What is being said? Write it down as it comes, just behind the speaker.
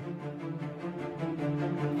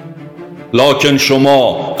لکن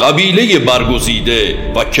شما قبیله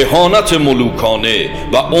برگزیده و کهانت ملوکانه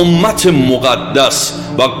و امت مقدس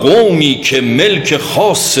و قومی که ملک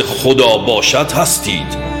خاص خدا باشد هستید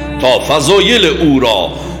تا فضایل او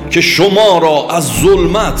را که شما را از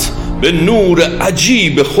ظلمت به نور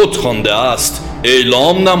عجیب خود خوانده است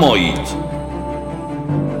اعلام نمایید.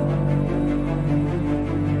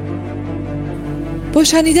 با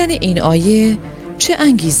شنیدن این آیه چه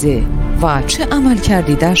انگیزه و چه عمل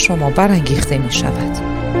کردی در شما برانگیخته می شود؟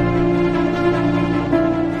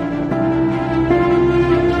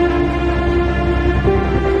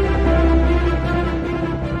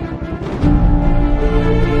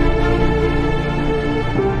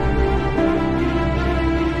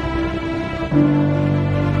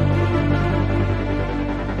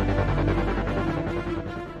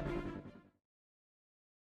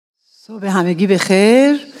 صبح همگی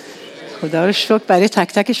بخیر. خدا رو شکر برای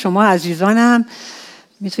تک تک شما عزیزانم.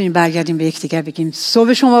 میتونیم برگردیم به یکدیگر بگیم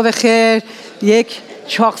صبح شما بخیر، یک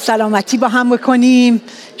چاق سلامتی با هم بکنیم،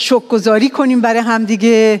 شکرگزاری کنیم برای هم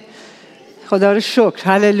دیگه. خدا رو شکر.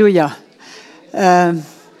 هللویا.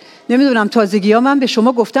 نمیدونم تازگی ها من به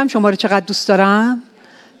شما گفتم شما رو چقدر دوست دارم؟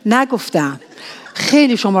 نگفتم.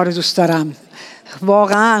 خیلی شما رو دوست دارم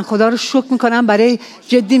واقعا. خدا رو شکر میکنم برای،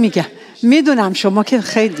 جدی میگم، میدونم شما که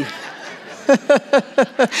خیلی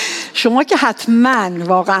شما که حتما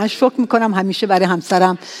واقعا شکر میکنم همیشه برای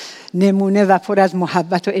همسرم نمونه و پر از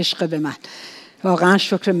محبت و عشق به من. واقعا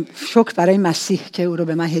شکر برای مسیح که او رو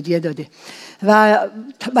به من هدیه داده. و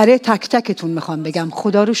برای تک تکتون میخوام بگم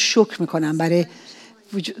خدا رو شکر میکنم برای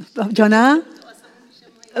جانم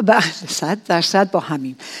 100% با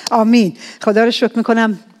همین. آمین. خدا رو شکر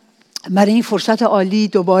میکنم برای این فرصت عالی.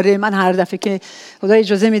 دوباره من هر دفعه که خدا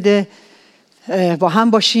اجازه میده با هم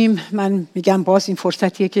باشیم، من میگم باز این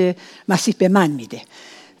فرصتیه که مسیح به من میده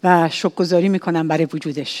و شکرگزاری میکنم برای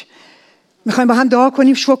وجودش. میخوایم با هم دعا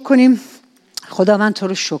کنیم، شکر کنیم. خداوند تو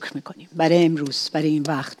رو شکر میکنیم برای امروز، برای این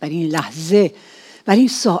وقت، برای این لحظه، برای این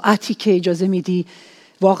ساعتی که اجازه میدی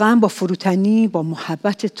واقعا با فروتنی، با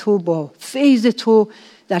محبت تو، با فیض تو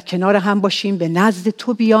در کنار هم باشیم، به نزد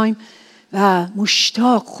تو بیایم و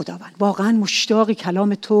مشتاق خداوند، واقعا مشتاق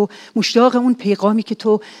کلام تو، مشتاق اون پیغامی که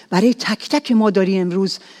تو برای تک تک ما داری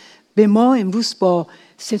امروز. به ما امروز با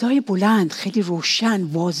صدای بلند، خیلی روشن،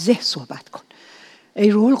 واضح صحبت کن. ای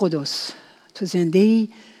روح القدس، تو زنده‌ای،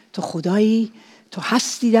 تو خدایی، تو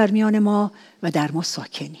هستی در میان ما و در ما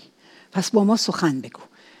ساکنی. پس با ما سخن بگو.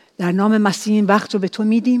 در نام مسیح این وقت رو به تو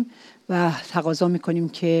میدیم و تقاضا میکنیم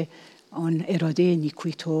که آن اراده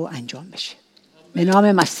نیکوی تو انجام بشه. به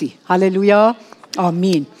نام مسیح. هللویا.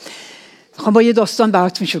 آمین. میخوام با یه داستان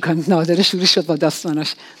براتون شروع کنم. نادره شروع شد با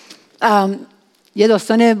داستانش. یه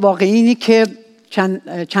داستان واقعی اینه که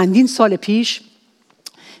چندین سال پیش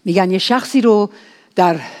میگن یه شخصی رو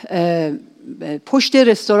در پشت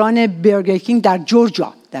رستوران برگر کینگ در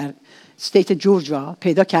جورجیا، در استیت جورجیا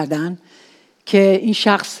پیدا کردن که این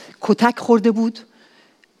شخص کتک خورده بود،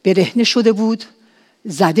 برهنه شده بود،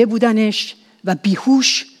 زده بودنش و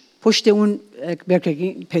بیهوش پشت اون برگر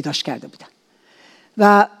کینگ پیداش کرده بودن.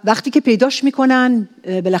 و وقتی که پیداش میکنن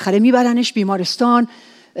بالاخره میبرنش بیمارستان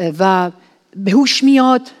و بهوش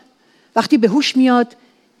میاد. وقتی بهوش میاد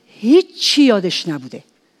هیچی یادش نبوده،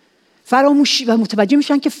 فراموشی، و متوجه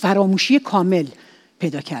میشن که فراموشی کامل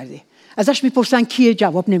پیدا کرده. ازش میپرسن کیه؟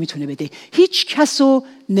 جواب نمیتونه بده. هیچ کسو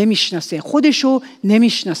نمیشناسه، خودشو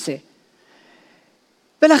نمیشناسه.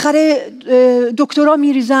 بالاخره دکترها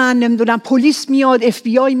میریزن، نمیدونم پلیس میاد، اف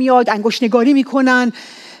بی آی میاد، انگشت نگاری میکنن،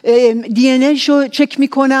 دی ان ای شو چک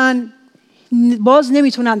میکنن، باز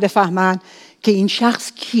نمیتونن بفهمن که این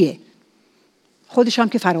شخص کیه. خودش هم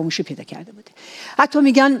که فراموشی پیدا کرده بوده. حتی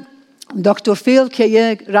میگن دکتر فیل که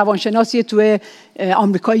یه روانشناسی توی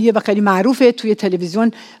آمریکاییه و خیلی معروفه، توی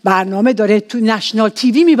تلویزیون برنامه داره، تو نشنال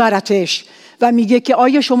تیوی میبرتش و میگه که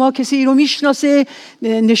آیا شما کسی این رو میشناسه؟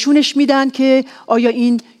 نشونش میدن که آیا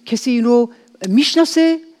این کسی این رو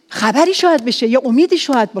میشناسه؟ خبری شاید بشه یا امیدی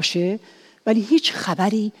شاید باشه، ولی هیچ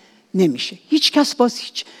خبری نمیشه. هیچ کس باز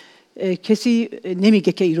هیچ کسی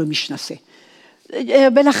نمیگه که این رو میشناسه.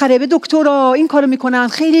 بالاخره به دکترها این کارو میکنن،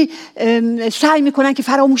 خیلی سعی میکنن که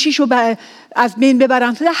فراموشیشو از بین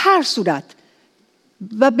ببرن در هر صورت.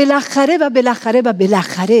 و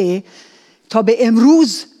بالاخره تا به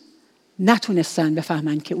امروز نتونستن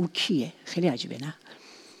بفهمن که او کیه. خیلی عجیبه نه؟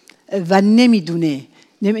 و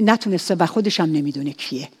نتونسته و خودش هم نمیدونه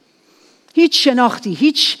کیه. هیچ شناختی،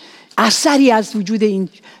 هیچ اثری از وجود این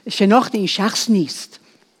شناخت این شخص نیست.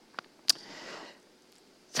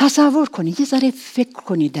 تصور کنید، یه ذره فکر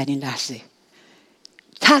کنید در این لحظه.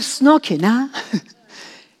 ترسناکه نه؟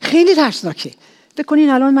 خیلی ترسناکه. بکنین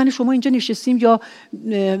الان من شما اینجا نشستیم یا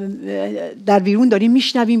در بیرون داریم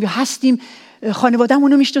میشنویم یا هستیم،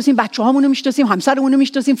 خانواده‌مون رو میشناسیم، بچه‌هامون رو میشناسیم، همسرمون رو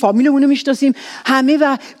میشناسیم، فامیلمون رو میشناسیم، همه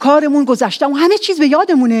و کارمون، گذشته‌مون، همه چیز به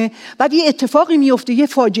یادمونه. بعد یه اتفاقی میفته، یه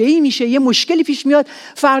فاجعه‌ای میشه، یه مشکلی پیش میاد،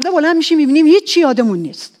 فردا بلند میشیم میبینیم هیچ چی یادمون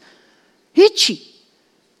نیست. هیچی.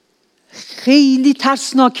 خیلی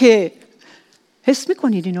ترسناکه. حس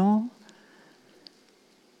میکنید اینو؟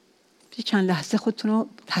 چند لحظه خودتون رو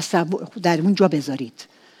تصور در اون جا بذارید.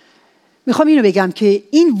 میخوام اینو بگم که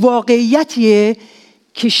این واقعیتیه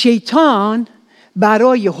که شیطان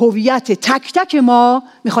برای هویت تک تک ما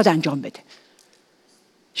میخواد انجام بده.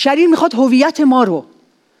 شریر میخواد هویت ما رو،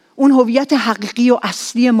 اون هویت حقیقی و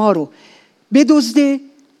اصلی ما رو بدزده،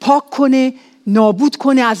 پاک کنه، نابود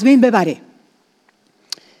کنه، از بین ببره.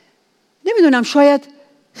 نمیدونم، شاید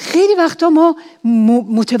خیلی وقتا ما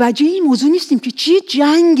متوجه این موضوع نیستیم که چی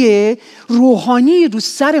جنگ روحانی رو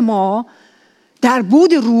سر ما در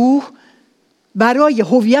بود روح برای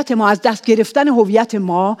هویت ما، از دست گرفتن هویت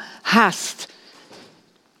ما هست.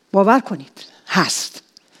 باور کنید هست.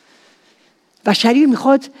 و شریر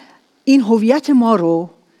میخواد این هویت ما رو،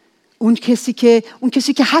 اون کسی که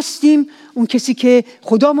هستیم، اون کسی که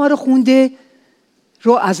خدا ما رو خونده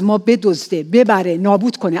رو از ما بدزده، ببره،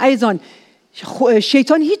 نابود کنه. عزیزان،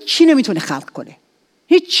 شیطان هیچ چی نمیتونه خلق کنه.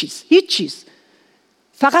 هیچ چیز.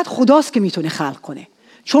 فقط خداست که میتونه خلق کنه،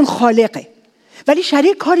 چون خالقه. ولی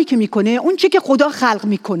شریر کاری که میکنه، اون چی که خدا خلق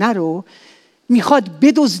میکنه رو میخواد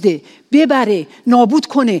بدزده، ببره، نابود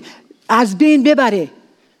کنه، از بین ببره،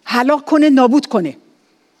 هلاک کنه، نابود کنه.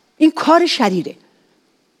 این کار شریره.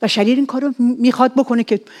 و شریر این کار رو میخواد بکنه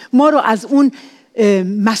که ما رو از اون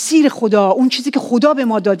مسیر خدا، اون چیزی که خدا به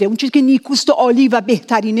ما داده، اون چیزی که نیکوست و عالی و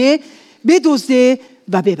بهترینه، بدزده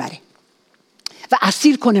و ببره و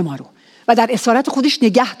اسیر کنه ما رو و در اسارت خودش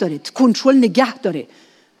نگه داره، کنترل نگه داره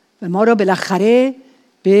و ما رو بالاخره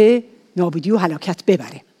به نابودی و هلاکت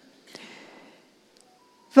ببره.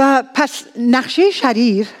 و پس نقشه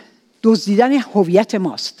شریر دزدیدن هویت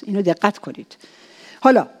ماست. اینو دقت کنید.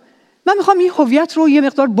 حالا من میخوام این هویت رو یه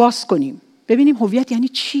مقدار باز کنیم، ببینیم هویت یعنی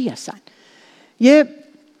چی اصلا.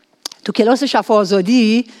 تو کلاس شفا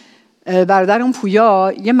آزادی برادرم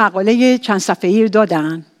پویا یه مقاله چند صفحه‌ای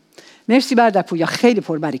دادن. مرسی برادر پویا، خیلی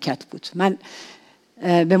پربرکت بود. من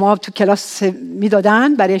به ما تو کلاس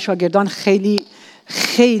میدادن برای شاگردان، خیلی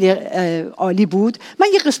خیلی عالی بود. من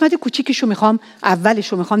یه قسمت کوچیکشو میخوام،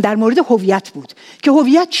 اولشو میخوام، در مورد هویت بود که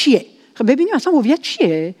هویت چیه. خب ببینیم اصلا هویت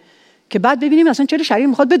چیه که بعد ببینیم اصلا چرا شریر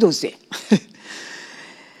میخواد بدزده.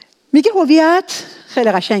 میگه هویت،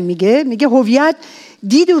 خیلی قشنگ میگه هویت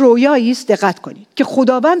دید و رویایی است، دقت کنید، که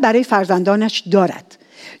خداوند برای فرزندانش دارد.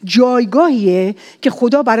 جایگاهیه که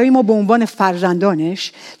خدا برای ما به عنوان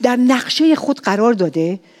فرزندانش در نقشه خود قرار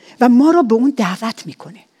داده و ما را به اون دعوت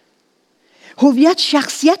میکنه. هویت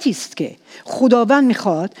شخصیتی است که خداوند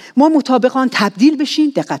میخواد ما مطابق آن تبدیل بشیم،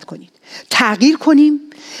 دقت کنید، تغییر کنیم،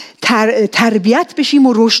 تربیت بشیم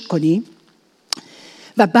و رشد کنیم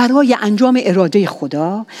و برای انجام اراده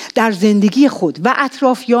خدا در زندگی خود و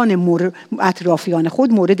اطرافیان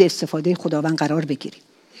خود مورد استفاده خداوند قرار بگیریم.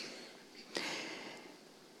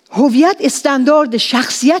 هویت استاندارد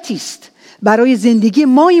شخصیتی است برای زندگی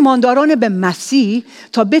ما ایمانداران به مسیح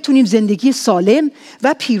تا بتونیم زندگی سالم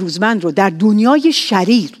و پیروزمند رو در دنیای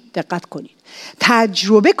شریر، دقت کنید،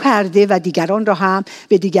 تجربه کرده و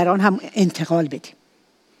به دیگران هم انتقال بدیم.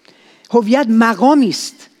 هویت مقامی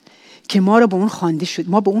است که ما به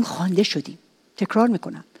اون خوانده شدیم. تکرار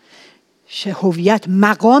میکنم، هویت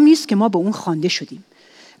مقامی است که ما به اون خوانده شدیم.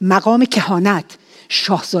 مقام کهانت،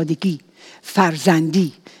 شاهزادگی،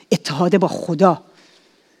 فرزندی، اتحاد با خدا،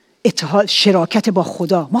 شراکت با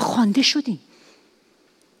خدا، ما خوانده شدیم.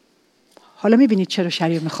 حالا میبینید چرا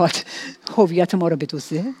شریر میخواد هویت ما رو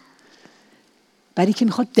بدزده؟ برای که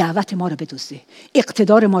میخواد دعوت ما رو بدزده،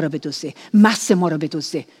 اقتدار ما رو بدزده، مس ما رو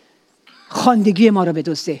بدزده، خواندگی ما رو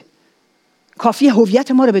بدزده. کافی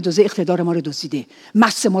هویت ما رو بدزده، اقتدار ما رو دزدیده،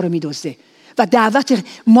 مس ما رو میدزده و دعوت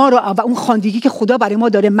ما رو و اون خواندگی که خدا برای ما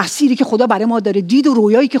داره، مسیری که خدا برای ما داره، دید و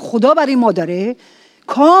رویایی که خدا برای ما داره،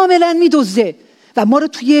 کاملا میدزده و ما رو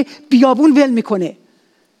توی بیابون ول میکنه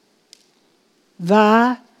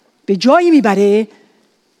و به جایی میبره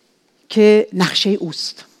که نقشه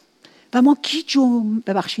اوست. و ما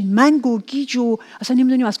منگ و گیج و اصلا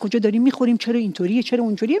نمیدونیم از کجا داریم میخوریم، چرا اینطوریه، چرا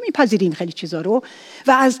اونطوریه، میپذیریم خیلی چیزا رو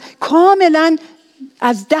و کاملا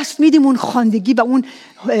از دست میدیم اون خواندگی و اون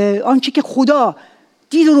آنچه که خدا،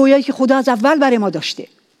 دید و رویایی که خدا از اول برای ما داشته.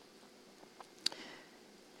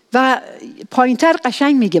 و پایینتر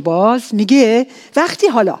قشنگ میگه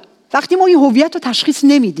وقتی ما این هویت رو تشخیص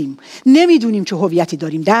نمیدونیم چه هویتی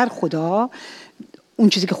داریم در خدا، اون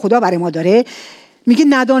چیزی که خدا برای ما داره، میگه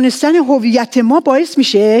ندانستن هویت ما باعث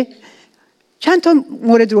میشه، چند تا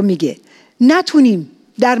مورد رو میگه، نتونیم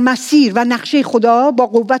در مسیر و نقشه خدا با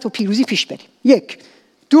قوت و پیروزی پیش بریم. 1.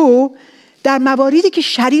 2. در مواردی که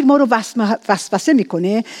شریر ما رو وسوسه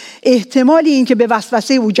میکنه، احتمال این که به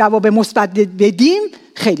وسوسه او جواب مثبت بدیم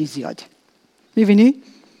خیلی زیاده. میبینی؟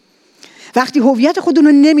 وقتی هویت خودمون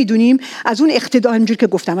رو نمیدونیم، از اون اقتدار، همونجور که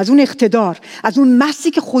گفتم، از اون اقتدار، از اون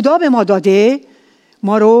مستی که خدا به ما داده،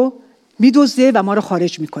 ما رو میدزده و ما رو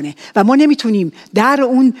خارج میکنه و ما نمیتونیم در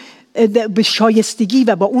اون به شایستگی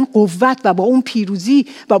و با اون قوت و با اون پیروزی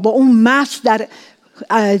و با اون مست در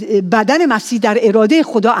بدن مسیح در اراده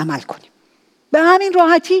خدا عمل کنیم. به همین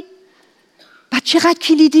راحتی. و چقدر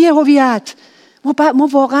کلیدیه هویت. ما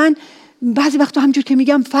واقعا بعضی وقتا همجور که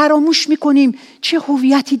میگم فراموش میکنیم چه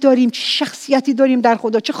هویتی داریم، چه شخصیتی داریم در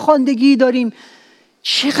خدا، چه خواندگی داریم،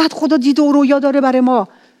 چقدر خدا دید و رویا داره برای ما.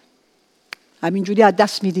 همینجوری از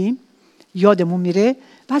دست میدیم، یادمون میره.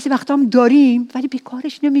 بعضی وقتا هم داریم ولی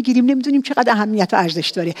بیکارش نمیگیریم، نمیدونیم چقدر اهمیت و ارزش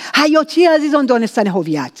داره. حیاتیه عزیزان دانستن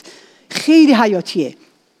هویت، خیلی حیاتیه.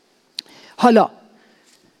 حالا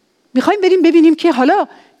میخوایم بریم ببینیم که حالا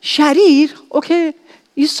شریر، اوکی،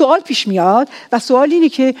 این سوال پیش میاد و سوال اینه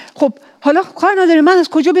که خب حالا کار نداره، من از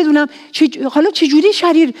کجا بدونم حالا چجوری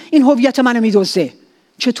شریر این هویت منو میدزده؟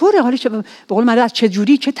 چطوره؟ حالا به قول من از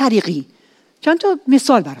چجوری، چه طریقی؟ چند تا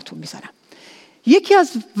مثال براتون میزنم. یکی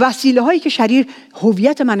از وسیله هایی که شریر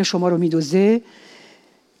هویت من و شما رو میدزده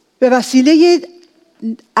به وسیله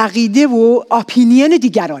عقیده و اپینین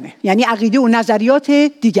دیگرانه، یعنی عقیده و نظریات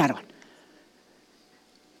دیگران.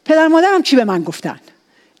 پدر مادرم چی به من گفتن،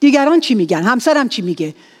 دیگران چی میگن، همسرم چی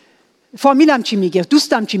میگه، فامیلم چی میگه،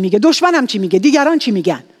 دوستم چی میگه، دشمنم چی میگه، دیگران چی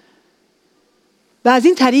میگن. و از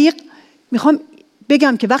این طریق میخوام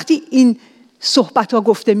بگم که وقتی این صحبت ها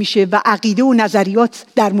گفته میشه و عقیده و نظریات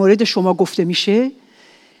در مورد شما گفته میشه،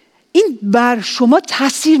 این بر شما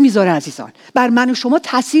تاثیر میذاره عزیزان، بر من و شما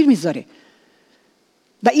تاثیر میذاره.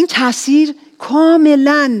 و این تاثیر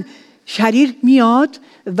کاملا شریر میاد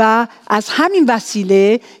و از همین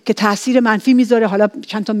وسیله که تاثیر منفی میذاره، حالا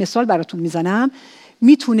چند تا مثال براتون میزنم،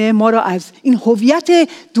 میتونه ما رو از این هویت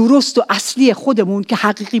درست و اصلی خودمون که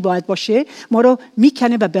حقیقی باید باشه، ما رو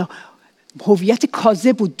میکنه و به هویت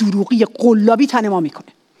کاذب و دروغی قلابی تن ما میکنه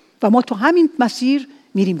و ما تو همین مسیر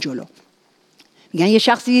میریم جلو. میگن یه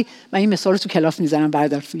شخصی، من این مثال رو تو کلاس میزنم،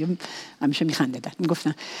 برادر همیشه میخندیدن،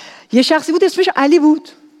 میگفتن یه شخصی بود اسمش علی بود،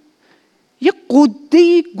 یه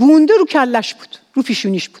قده گونده رو کلش بود، رو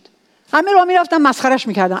پیشونیش بود، همه راه میرفتن مسخرش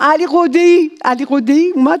میکردن، علی قده‌ای، علی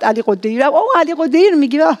قده‌ای اومد، علی قده‌ای رو، او علی قده‌ای رو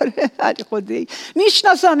میگی، آره علی قده‌ای،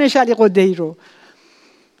 میشناسمش علی قده‌ای رو.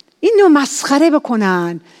 اینو مسخره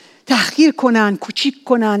بکنن، تحقیر کنن، کوچیک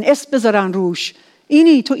کنن، اسم بذارن روش،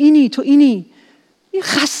 اینی تو اینی تو اینی، این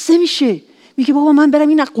خسته میشه. میگه بابا من برم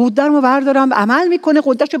این قده رو بردارم، عمل میکنه،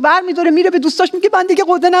 قدهشو برمیداره میره به دوستاش میگه من دیگه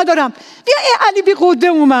قده ندارم، بیا علی بی قده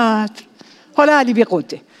اومد. حالا علی بی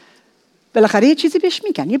قده بالاخره یه چیزی بهش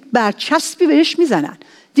میگن، یه برچسبی بهش میزنن.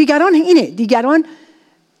 دیگران اینه، دیگران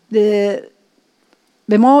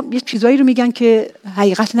به ما یه چیزایی رو میگن که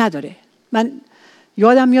حقیقت نداره. من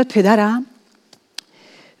یادم میاد پدرم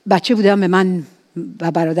بچه بودم، به من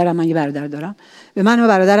و برادرم، من یه برادر دارم، به من و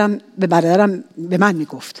برادرم به من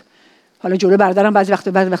میگفت، حالا جلو برادرم بعضی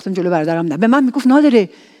وقتا جلو برادرم نه، به من میگفت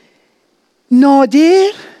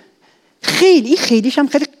نادر خیلیش هم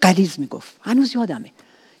خیلی غلیظ میگفت، هنوز یادمه،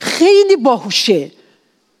 خیلی باهوشه،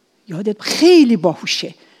 یادت خیلی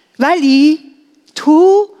باهوشه، ولی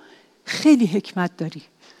تو خیلی حکمت داری.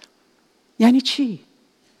 یعنی چی؟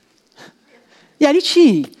 یعنی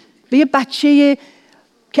چی؟ به یه بچه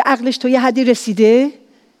که عقلش تا یه حدی رسیده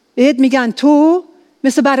بهت میگن تو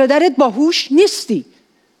مثل برادرت باهوش نیستی.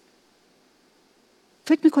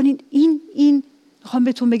 فکر میکنین این میخوام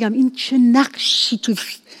بهتون بگم این چه نقشی تو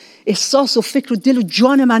احساس و فکر و دل و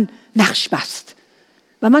جان من نقش بست.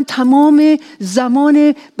 و من تمام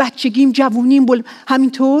زمان بچگیم، جوونیم،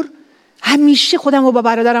 همینطور همیشه خودم رو با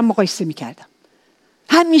برادرم مقایسه میکردم.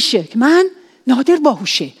 همیشه که من نادر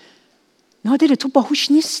باهوشه، نادر تو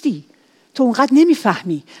باهوش نیستی، تو اونقدر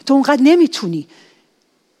نمیفهمی، تو اونقدر نمیتونی.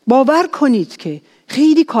 باور کنید که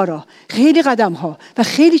خیلی کارا، خیلی قدمها و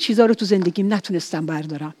خیلی چیزا رو تو زندگیم نتونستم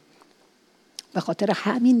بردارم. به خاطر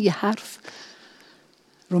همین یه حرف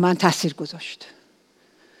رو من تاثیر گذاشت.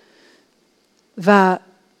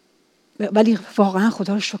 ولی واقعا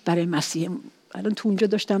خدا رو شکر برای مسیح. الان تو اونجا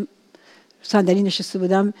داشتم صندلی نشسته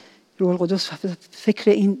بودم، روح القدس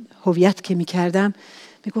فکر این هویت که میکردم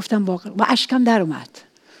میگفتم واقعا و اشکم در اومد،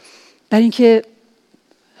 برای اینکه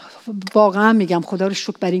واقعا میگم خدا رو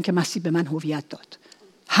شکر برای اینکه مسیح به من هویت داد.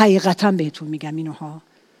 حقیقتا بهتون میگم اینوها.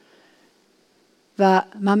 و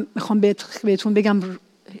من میخوام بهتون بگم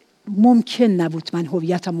ممکن نبود من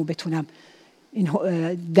هویتم رو بتونم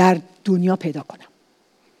در دنیا پیدا کنم.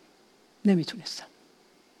 نمیتونستم.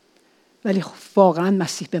 ولی واقعا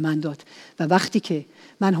مسیح به من داد و وقتی که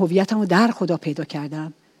من هویتم رو در خدا پیدا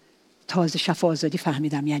کردم، تازه شفا آزادی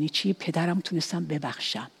فهمیدم یعنی چی. پدرم تونستم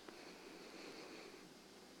ببخشم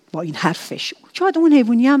با این حرفش. شاید اون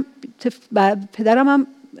حیوانی هم پدرم هم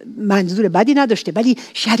منظور بدی نداشته، ولی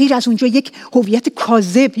شریر از اونجا یک هویت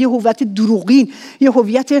کاذب، یه هویت دروغین، یه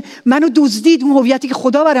هویت منو دزدید، اون هویتی که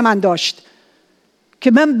خدا برای من داشت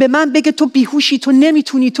که به من بگه تو بیهوشی، تو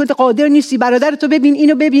نمیتونی، تو قادر نیستی، برادرتو ببین،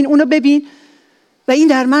 اینو ببین، اونو ببین. و این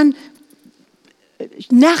در من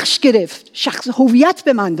نقش گرفت، هویت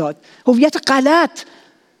به من داد، هویت غلط.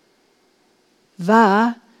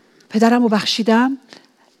 و پدرم رو بخشیدم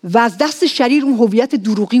و از دست شریر اون هویت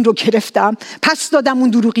دروغین رو گرفتم، پس دادم اون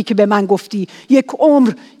دروغی که به من گفتی یک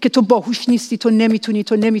عمر که تو باهوش نیستی، تو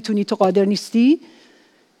نمیتونی، تو قادر نیستی.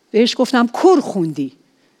 بهش گفتم کر خوندی.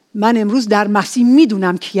 من امروز در مسیح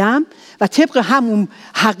میدونم کیم و طبق همون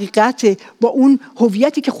حقیقت با اون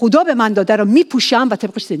هویتی که خدا به من داده رو میپوشم و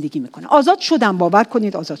طبقش زندگی میکنم. آزاد شدم، باور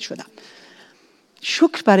کنید آزاد شدم.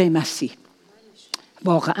 شکر برای مسیح،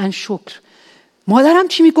 واقعا شکر. مادرم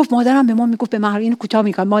چی میگفت؟ مادرم به ما میگفت، به من اینو کوتاه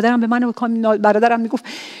میگم، مادرم به من و برادرم میگفت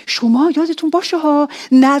شما یادتون باشه ها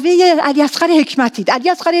نوه علی اصغر حکمتید. علی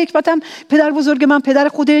اصغر حکمت هم پدر بزرگ من، پدر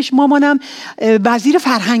خودش، مامانم وزیر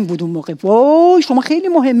فرهنگ بود اون موقع. وای شما خیلی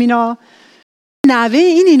مهمینا، نوه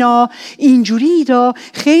اینا اینجوریدا،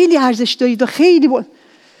 خیلی ارزش دارید و خیلی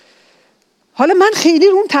حالا من خیلی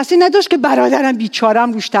روم تاثیر نداشت که برادرم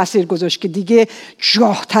بیچارم روش تاثیر گذاشت که دیگه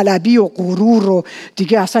جاه طلبی و غرور و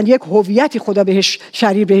دیگه اصلا یک هویتی خدا بهش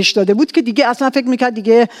شریر بهش داده بود که دیگه اصلا فکر میکرد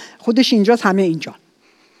دیگه خودش اینجاست، همه اینجا.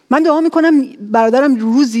 من دعا میکنم برادرم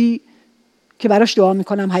روزی که براش دعا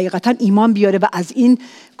میکنم حقیقتا ایمان بیاره و از این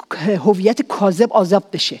هویت کاذب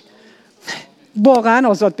آزاد بشه، واقعا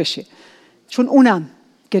آزاد بشه، چون اونم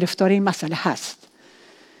گرفتار این مسئله هست.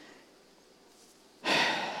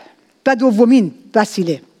 و دومین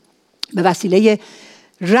وسیله، به وسیله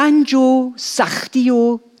رنج و سختی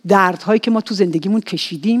و دردهایی که ما تو زندگیمون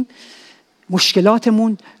کشیدیم،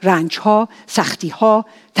 مشکلاتمون، رنجها، سختیها،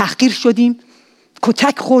 تحقیر شدیم،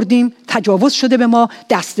 کتک خوردیم، تجاوز شده به ما،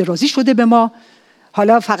 دست درازی شده به ما،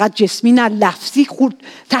 حالا فقط جسمی نه لفظی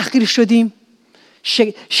تحقیر شدیم،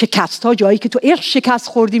 شکست ها، جایی که تو عشق شکست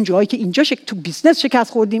خوردیم، جایی که اینجا تو بیزنس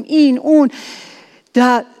شکست خوردیم، این اون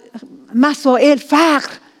مسائل، فقر،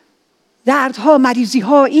 دردها،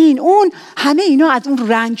 مریضیها، این اون، همه اینا از اون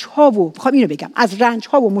رنجها و میخوام اینو بگم، از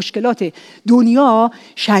رنجها و مشکلات دنیا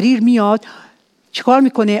شریر میاد چیکار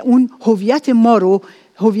میکنه؟ اون هویت ما رو،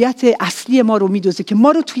 هویت اصلی ما رو میدوزه که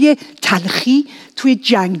ما رو توی تلخی، توی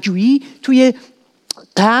جنگجویی، توی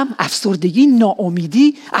غم، افسردگی،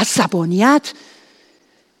 ناامیدی، عصبانیت،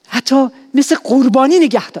 حتی مثل قربانی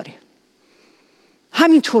نگه داره.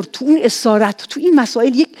 همینطور تو اون اسارت، تو این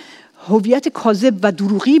مسائل یک هویت کاذب و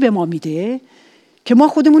دروغی به ما میده که ما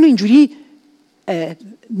خودمون رو اینجوری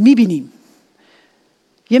میبینیم.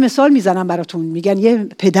 یه مثال میزنم براتون. میگن یه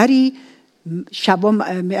پدری شبا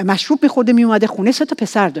مشروب میخورده، میومده خونه، 3 تا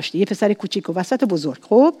پسر داشته، یه پسر کوچیک و وسط بزرگ.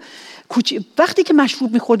 خب وقتی که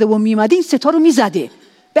مشروب میخورده و میومده این 3 تا رو میزده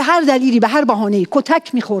به هر دلیلی، به هر بهانه‌ای،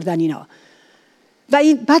 کتک میخوردن اینا. و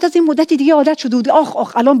این بعد از این مدتی دیگه عادت شده بود،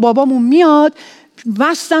 آخ الان بابامون میاد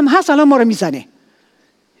مستم هست الان ما رو میزنه.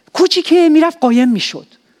 کوچیکه میرفت قایم میشد،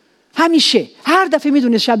 همیشه هر دفعه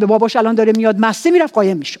میدونه شب به باباش الان داره میاد مسته، میرفت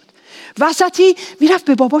قایم میشد. وسطی میرفت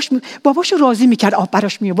به باباشو راضی میکرد، آب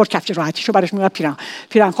براش میآورد، کفش راحتیشو براش میآورد،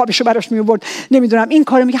 پیرن خوابشو براش میآورد، نمیدونم این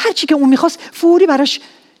کارو میگه، هر چی که اون میخواست فوری براش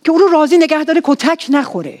که اون رو راضی نگه داره، کتک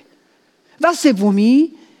نخوره. و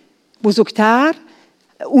سومی بزرگتر،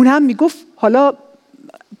 اونم میگفت حالا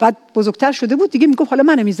بعد بزرگتر شده بود دیگه، میگفت حالا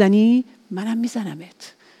منو میزنی؟ منم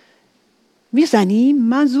میزنمت. میزنی؟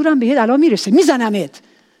 من زورم بهت الان میرسه، میزنمت.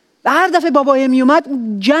 و هر دفعه بابای میومد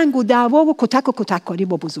جنگ و دعوا و کتککاری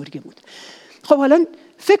با بزرگی بود. خب حالا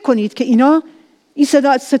فکر کنید که این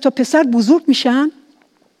 3 تا پسر بزرگ میشن،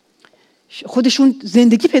 خودشون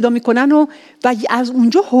زندگی پیدا میکنن و از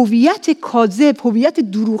اونجا هویت کاذب، هویت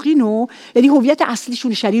دروغینو، یعنی هویت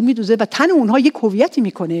اصلیشون شریر میدوزه و تن اونها یک هویتی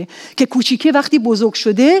میکنه که کوچیکه وقتی بزرگ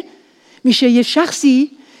شده میشه یه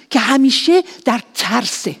شخصی که همیشه در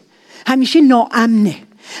ترسه، همیشه ناامنه،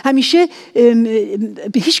 همیشه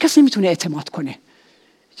به هیچ کس نمیتونه اعتماد کنه،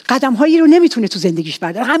 قدم‌هایی رو نمیتونه تو زندگیش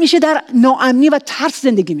برداره، همیشه در ناامنی و ترس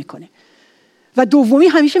زندگی میکنه. و دومی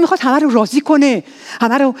همیشه میخواد همه رو راضی کنه،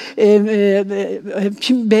 همه رو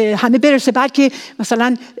به همه برسه، بلکه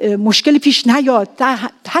مثلا مشکل پیش نیاد،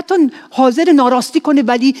 حتی حاضر ناراستی کنه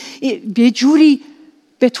ولی به جوری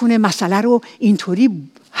بتونه مسئله رو اینطوری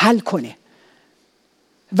حل کنه.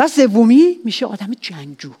 و سومی میشه آدم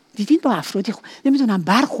جنگجو. دیدین با افرادی نمیدونم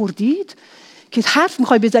برخوردید که حرف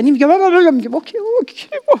میخوای بزنی میگه اوکی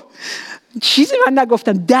چیزی من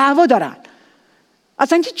نگفتم، دعوا دارن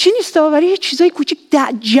اصلا که چی نیست، ولی یه چیزای کوچیک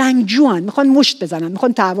جنگجوان، میخوان مشت بزنن،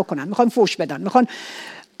 میخوان دعوا کنن، میخوان فوش بدن، میخوان،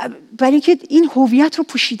 برای اینکه این هویت رو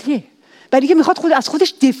پوشیده، برای اینکه میخواد از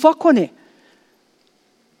خودش دفاع کنه.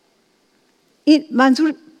 این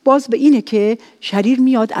منظور باز به اینه که شریر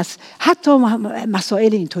میاد از حتی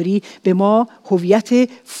مسائل اینطوری به ما هویت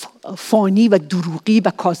فانی و دروغی و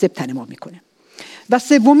کاذب تنما میکنه. و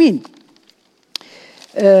سومین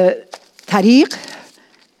طریق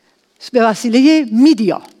به وسیله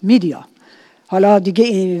میدیا. حالا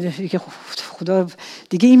دیگه خدا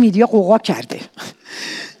دیگه این میدیا قوقا کرده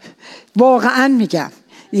واقعا میگم،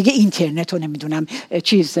 دیگه اینترنت رو نمیدونم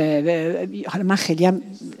چیز، حالا من خیلی هم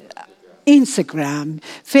اینستاگرام،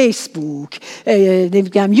 فیسبوک،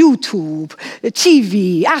 نمیگم یوتیوب،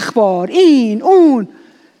 تیوی، اخبار، این اون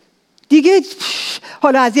دیگه،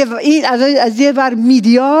 حالا از یه ور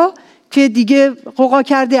میدیا که دیگه قوقا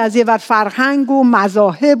کرده، از یه ور فرهنگ و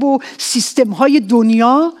مذاهب و سیستم های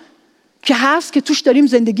دنیا که هست که توش داریم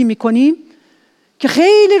زندگی میکنیم، که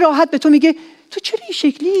خیلی راحت به تو میگه تو چرا این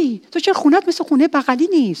شکلی، تو چرا خونت مثل خونه بغلی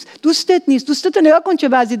نیست، دوستت نیست، دوستت نگاه کن چه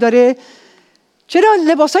وضعی داره، چرا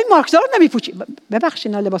لباسای مارکدار نمیپوشی.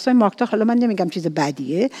 ببخشید لباسای مارکدار، حالا من نمیگم چیز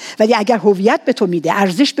بدیه، ولی اگر هویت به تو میده،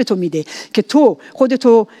 ارزش به تو میده که تو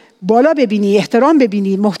خودتو بالا ببینی، احترام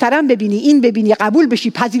ببینی، محترم ببینی، این ببینی، قبول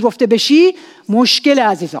بشی، پذیرفته بشی، مشکل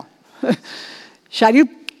عزیزان. شریر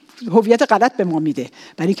هویت غلط به ما میده،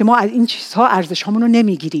 برای که ما از این چیزها ارزش هامون رو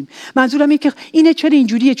نمیگیریم. منظورم اینه که اینه چرا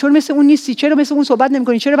اینجوریه، چرا مثل اون نیستی، چرا مثل اون صحبت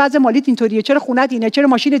نمیکنی، چرا وضع مالیت اینطوریه، چرا خونت اینه، چرا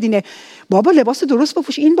ماشین دینه. بابا لباس درست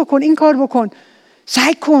بپوش، این بکن، این کار بکن،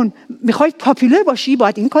 سعی کن. میخوای پاپولر باشی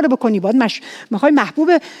باید این کارو بکنی، باید میخوای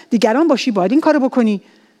محبوب دیگران باشی باید این کارو بکنی.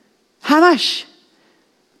 همش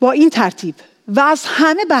با این ترتیب. و از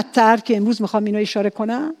همه بدتر که امروز میخوام اینو اشاره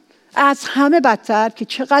کنم، از همه بدتر که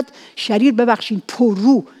چقدر شریر ببخشید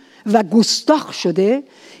پررو و گستاخ شده،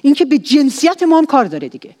 این که به جنسیت ما هم کار داره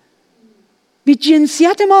دیگه. به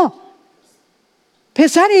جنسیت ما.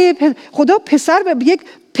 خدا یک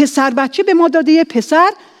پسر بچه به ما داده، یه پسر.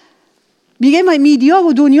 میگه میدیا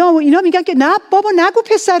و دنیا و اینا میگن که نه بابا نگو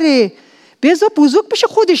پسره، بذار بزرگ بشه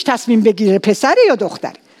خودش تصمیم بگیره پسره یا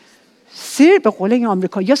دختره. به قول این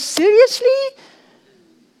آمریکا، یا سریسلی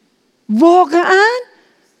واقعا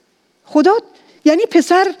خدا یعنی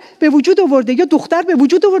پسر به وجود آورده یا دختر به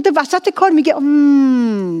وجود آورده، وسط کار میگه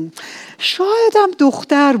شایدم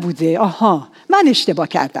دختر بوده، آها من اشتباه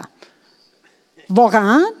کردم.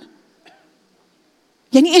 واقعا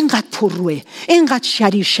یعنی اینقدر پرروه،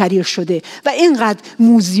 اینقدر شریر شده و اینقدر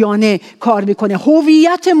موذیانه کار میکنه،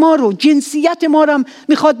 هویت ما رو، جنسیت ما رو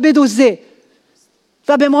میخواد بدزده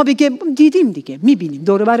و به ما بگه دیدیم دیگه، میبینیم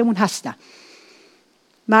دور و برمون هستن.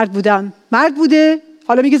 مرد بوده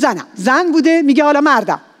حالا میگه زنم، زن بوده میگه حالا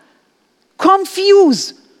مردم.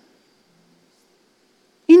 کانفیوز.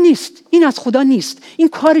 این نیست، این از خدا نیست، این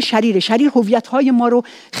کار شریره. شریر هویت‌های ما رو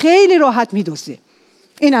خیلی راحت میدزده.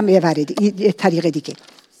 اینم یه طریق دیگه.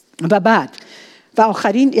 و بعد و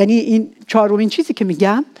آخرین، یعنی این چهارمین چیزی که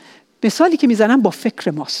میگم، مثالی که میزنم با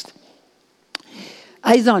فکر ماست.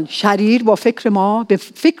 عزیزان شریر با فکر ما، به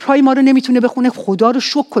فکرهای ما رو نمیتونه بخونه. خدا رو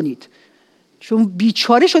شکر کنید، چون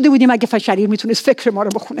بیچاره شده بودیم اگه شریر میتونست فکر ما رو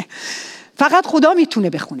بخونه. فقط خدا میتونه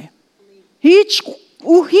بخونه. هیچ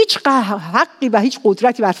حقی و هیچ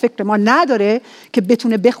قدرتی بر فکر ما نداره که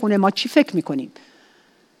بتونه بخونه ما چی فکر میکنیم،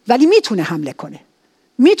 ولی میتونه حمله کنه،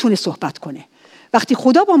 میتونه صحبت کنه. وقتی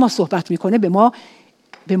خدا با ما صحبت میکنه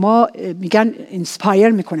به ما میگن اینسپایر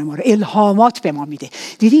میکنه، ما رو الهامات به ما میده.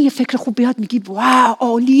 دیدین یه فکر خوب بیاد میگی واو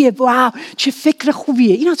عالیه، واو چه فکر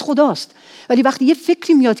خوبیه، این از خداست. ولی وقتی یه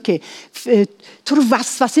فکری میاد که تو رو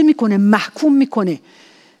وسوسه میکنه، محکوم میکنه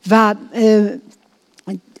و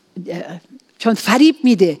چون فریب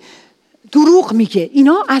میده، دروغ میگه،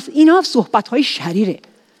 اینا صحبت‌های شریره.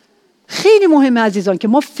 خیلی مهمه عزیزان که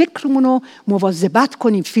ما فکرمون رو مواظبت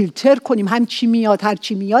کنیم، فیلتر کنیم، هر چی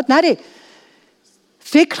میاد نره.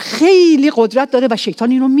 فکر خیلی قدرت داره و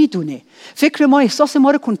شیطان اینو میدونه. فکر ما احساس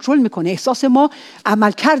ما رو کنترل میکنه، احساس ما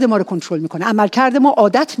عملکرد ما رو کنترل میکنه، عملکرد ما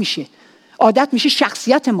عادت میشه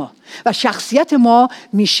شخصیت ما و شخصیت ما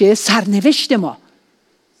میشه سرنوشت ما.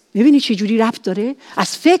 میبینی چه جوری ربط داره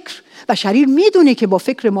از فکر؟ و شریر میدونه که با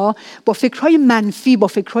فکر ما، با فکرهای منفی، با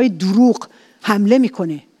فکرهای دروغ حمله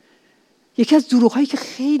میکنه. یکی از دروغ‌هایی که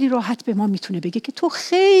خیلی راحت به ما میتونه بگه که تو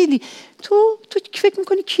فکر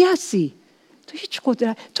میکنی کی هستی؟ تو هیچ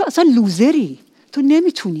قدرت، تو اصلا لوزری، تو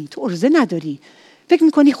نمیتونی، تو ارزه نداری. فکر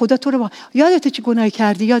میکنی خدا تو رو یادت چه گناهی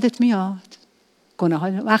کردی؟ یادت میاد؟ گناه،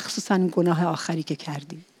 مخصوصا گناه آخری که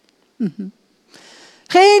کردی.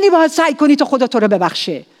 خیلی باید سعی کنی تا خدا تو رو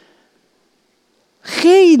ببخشه.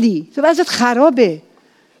 خیلی تو وضعیت خرابه،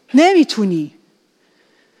 نمیتونی.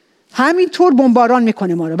 همینطور بمباران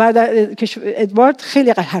میکنه ما رو. بعد ادوارد خیلی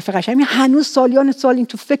حرف قشنگی، هنوز سالیان سال این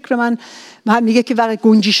تو فکر من میگه که وقت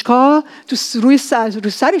گنجشکا تو روی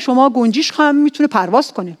سر شما گنجشک هم میتونه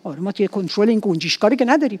پرواز کنه. آره ما توی کنترل این گنجشکا رو که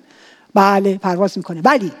نداریم. بله پرواز میکنه،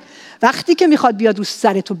 ولی وقتی که میخواد بیاد رو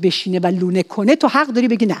سر تو بشینه و لونه کنه تو حق داری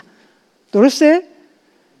بگی نه. درسته؟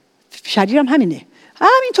 شریرم همینه،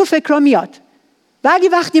 همینطور فکرها میاد، ولی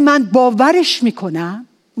وقتی من باورش میکنم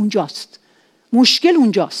اونجاست مشکل.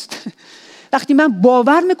 اونجاست وقتی من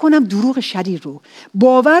باور میکنم دروغ شریر رو،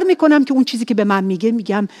 باور میکنم که اون چیزی که به من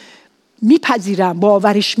میگم میپذیرم،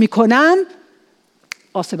 باورش میکنم،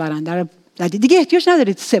 آسه برنده رو دیگه احتیاج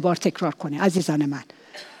نداره 3 بار تکرار کنه. عزیزان من،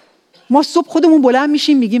 ما صبح خودمون بلند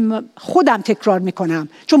میشیم میگیم خودم تکرار میکنم،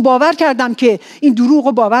 چون باور کردم که این دروغ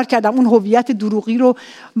رو باور کردم، اون هویت دروغی رو،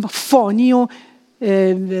 فانی و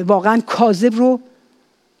واقعا کاذب رو،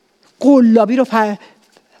 قلابی رو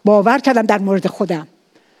باور کردم در مورد خودم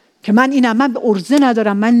که من اینم، من ارزه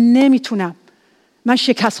ندارم، من نمیتونم، من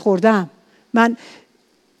شکست خوردم، من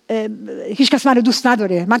هیچ کس من رو دوست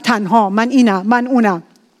نداره، من تنها، من اینم، من اونم.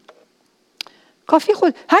 کافی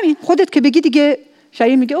همین خودت که بگی دیگه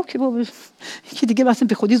شاید میگه اوکی بابا که دیگه مثلا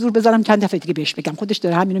به خودی زور بزنم چند دفعه دیگه بهش بگم، خودش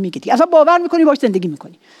داره همینو میگه دیگه. اصلا باور میکنی باش زندگی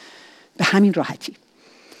میکنی به همین راحتی.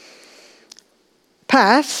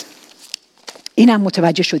 پس اینم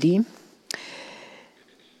متوجه شدیم.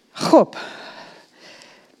 خب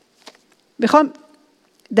میخوام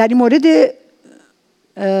در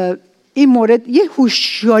این مورد یه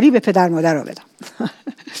هوشیاری به پدر مادر رو بدم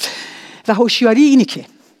و هوشیاری اینی که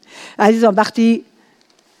عزیزان وقتی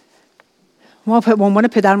ما به عنوان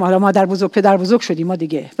پدر بزرگ شدیم ما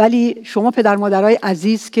دیگه، ولی شما پدر مادرای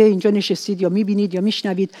عزیز که اینجا نشستید یا میبینید یا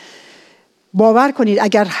میشنوید، باور کنید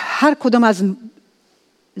اگر هر کدام از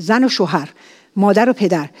زن و شوهر، مادر و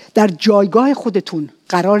پدر در جایگاه خودتون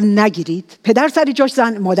قرار نگیرید، پدر سر جاش،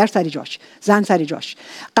 مادر سر جاش، زن سر جاش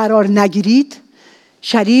قرار نگیرید،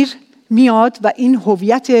 شریر میاد و این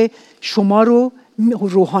هویت شما رو،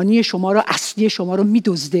 روحانی شما رو، اصلی شما رو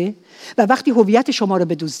میدزده و وقتی هویت شما رو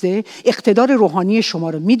بدزده اقتدار روحانی شما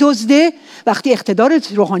رو میدزده. وقتی اقتدار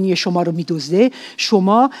روحانی شما رو میدزده،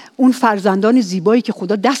 شما اون فرزندان زیبایی که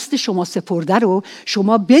خدا دست شما سپرده رو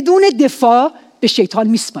شما بدون دفاع به شیطان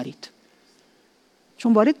میسپارید،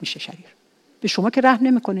 چون وارد میشه شریر. به شما که رحم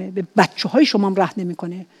نمیکنه، به بچه‌های شما هم رحم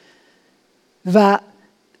نمیکنه و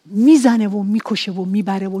میزنه و میکشه و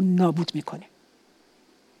میبره و نابود میکنه.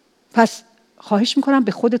 پس خواهش میکنم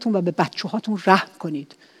به خودتون و به بچه‌هاتون رحم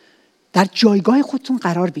کنید، در جایگاه خودتون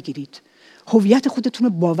قرار بگیرید، هویت خودتون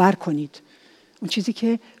رو باور کنید، اون چیزی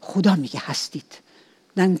که خدا میگه هستید،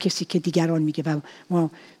 نه اون کسی که دیگران میگه و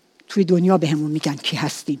ما توی دنیا بهمون میگن کی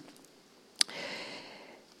هستیم.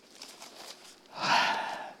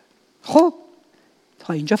 خب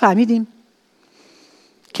تا اینجا فهمیدیم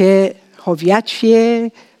که هویت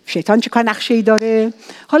چیه، شیطان چه کار نقشه‌ای داره.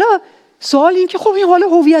 حالا سوال این که خب این حالا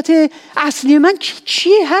هویت اصلی من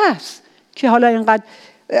چیه هست که حالا اینقدر،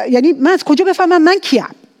 یعنی من از کجا بفهمم من کیم؟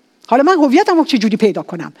 حالا من هویتم رو چجوری پیدا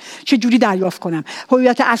کنم، چجوری دریافت کنم؟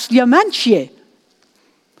 هویت اصلی من چیه؟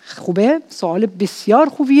 خوبه، سوال بسیار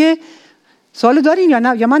خوبیه. سوال دارین یا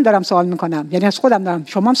نه؟ یا من دارم سوال میکنم؟ یعنی از خودم دارم،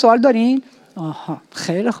 شما هم سوال دارین؟ آها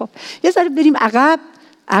خیلی خوب. یه ذره بریم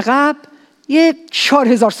عقب یه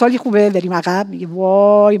 4000 سالی خوبه بریم عقب. میگه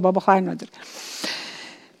وای بابا خواهر نادره،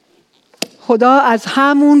 خدا از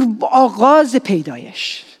همون آغاز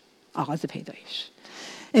پیدایش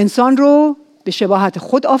انسان رو به شباهت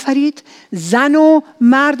خود آفرید، زن و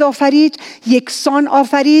مرد آفرید، یکسان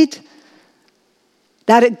آفرید.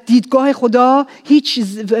 در دیدگاه خدا هیچ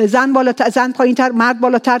زن بالاتر، زن پایینتر، مرد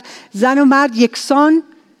بالاتر، زن و مرد یکسان،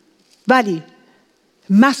 ولی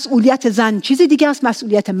مسئولیت زن چیز دیگه است،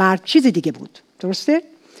 مسئولیت مرد چیز دیگه بود. درسته؟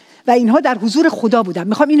 و اینها در حضور خدا بودن.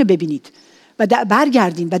 میخوام اینو ببینید و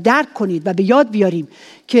برگردیم و درک کنید و به یاد بیاریم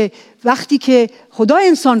که وقتی که خدا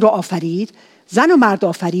انسان رو آفرید، زن و مرد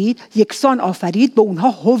آفرید، یکسان آفرید، به اونها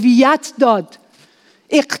هویت داد،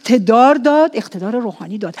 اقتدار داد، اقتدار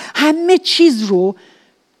روحانی داد، همه چیز رو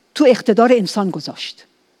تو اقتدار انسان گذاشت،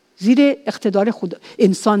 زیر اقتدار خدا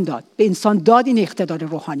انسان داد، به انسان داد این اقتدار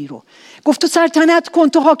روحانی رو. گفت تو سلطنت کن،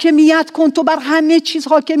 تو حاکمیت کن، تو بر همه چیز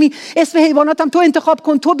حاکمی، اسم حیواناتم تو انتخاب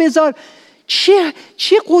کن، تو بذار.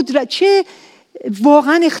 چه قدرت، چه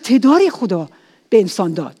واقعا اقتداری خدا به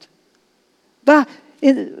انسان داد. و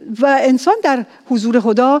انسان در حضور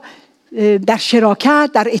خدا، در شراکت،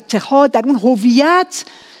 در اتحاد، در اون هویت،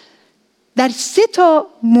 در 3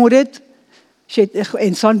 مورد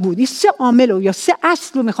انسان بود. این 3 عامل یا 3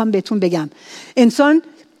 اصل رو میخوام بهتون بگم. انسان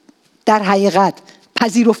در حقیقت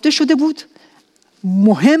پذیرفته شده بود،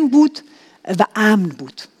 مهم بود و امن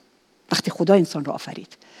بود. وقتی خدا انسان رو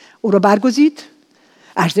آفرید، او رو برگزید،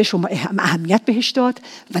 ارزش و اهمیت بهش داد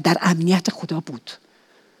و در امنیت خدا بود،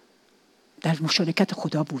 در مشارکت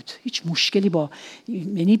خدا بود. هیچ مشکلی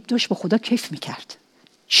یعنی داشت با خدا کیف میکرد.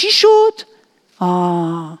 چی شد؟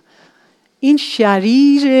 این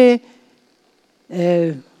شریر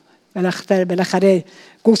بالاخره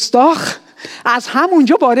گستاخ از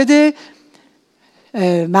همونجا وارد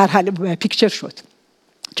مرحله پیکچر شد.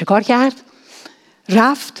 چه کار کرد؟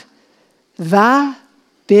 رفت و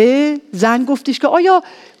به زن گفتش که آیا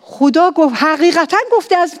خدا حقیقتا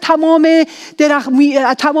گفته از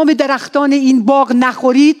تمام درختان این باغ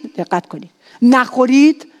نخورید؟ دقت کنید،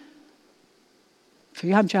 نخورید.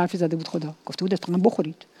 چه همچه حرفی زده بود خدا؟ گفته بود اتفاقا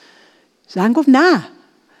بخورید. زن گفت نه،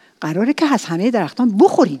 قراره که از همه درختان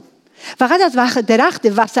بخوریم، فقط از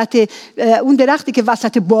اون درختی که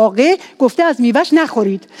وسط باغه گفته از میوهش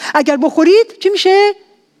نخورید. اگر بخورید چی میشه؟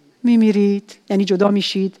 میمیرید، یعنی جدا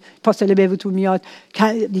میشید، فاصله بهتون میاد،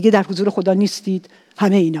 دیگه در حضور خدا نیستید،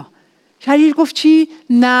 همه اینا. شریر گفت چی؟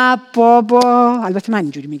 نه بابا. البته من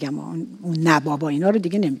اینجوری میگم، اون نه بابا اینا رو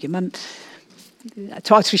دیگه نمیگه، من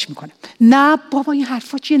تئاتریش میکنم. نه بابا این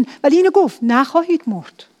حرفا چیه؟ ولی اینو گفت نخواهید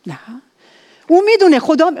مرد. نه، اون میدونه.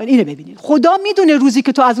 خدا اینو ببینید، خدا میدونه روزی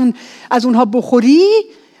که تو از اونها بخوری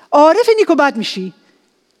عارف نیک و بد میشی.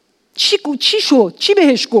 چی شد؟ چی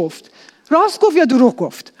بهش گفت؟ راست گفت یا دروغ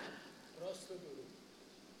گفت؟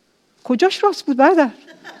 کجاش راست بود برادر؟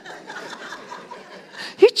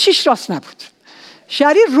 هیچ چیش راست نبود.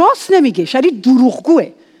 شریر راست نمیگه، شریر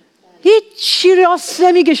دروغگوه. هیچ چی راست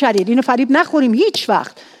نمیگه شریر. اینو فریب نخوریم هیچ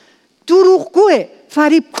وقت. دروغگوه،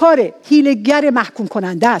 فریب کاره، حیله‌گر، محکوم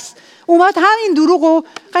کننده است. اومد همین دروغو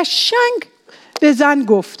قشنگ به زن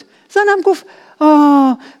گفت. زنم گفت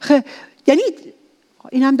یعنی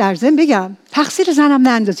اینم در ضمن بگم، تقصیر زنم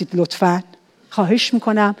نندازید لطفاً، خواهش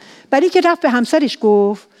میکنم. برای که رفت به همسرش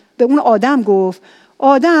گفت، به اون آدم گفت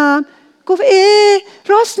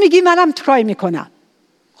راست میگی، منم ترای میکنم.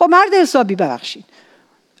 خب مرد حسابی، ببخشید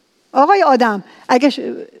آقای آدم، اگه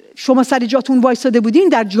شما سر جاتون وایساده بودین،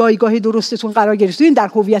 در جایگاه درستتون قرار گرفتین، در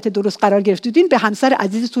هویت درست قرار گرفتین، به همسر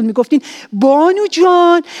عزیزتون میگفتین بانو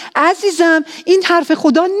جان عزیزم این حرف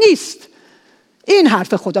خدا نیست، این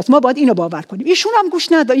حرف خداست، ما باید اینو باور کنیم. ایشون هم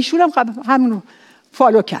گوش نداد، ایشون هم همونو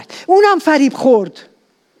فالو کرد، اونم فریب خورد،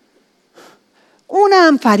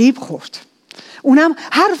 اونم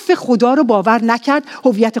حرف خدا رو باور نکرد،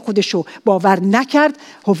 هویت خودش رو باور نکرد،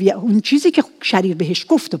 اون چیزی که شریر بهش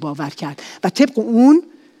گفت رو باور کرد و طبق اون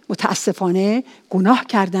متاسفانه گناه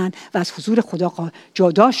کردن و از حضور خدا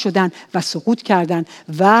جدا شدن و سقوط کردن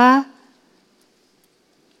و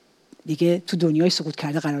دیگه تو دنیای سقوط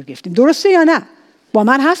کرده قرار گرفتیم. درسته یا نه؟ با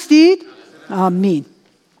من هستید؟ آمین.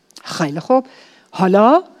 خیلی خوب.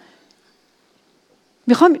 حالا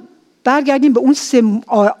میخوام برگردیم به اون 3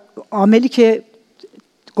 عاملی که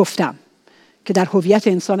گفتم که در هویت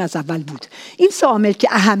انسان از اول بود. این 3 عامل که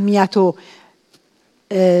اهمیت و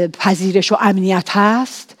پذیرش و امنیت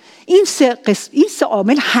هست، این 3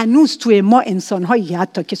 عامل هنوز توی ما انسان‌هایی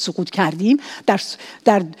حتی که سقوط کردیم،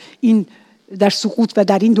 در سقوط و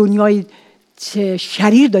در این دنیای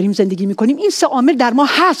شریر داریم زندگی میکنیم، این 3 عامل در ما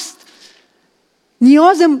هست.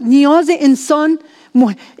 نیاز انسان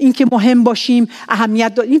این که مهم باشیم،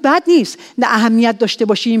 این بد نیست، نه اهمیت داشته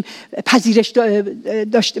باشیم، پذیرش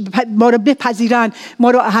ما رو بپذیرن،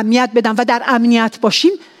 ما رو اهمیت بدن و در امنیت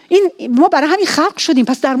باشیم، این ما برای همین خلق شدیم،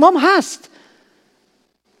 پس در ما هم هست.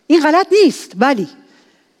 این غلط نیست، ولی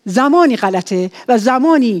زمانی غلطه و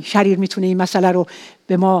زمانی شریر میتونه این مسئله رو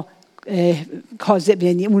به ما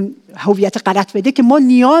یعنی اون هویت غلط بده که ما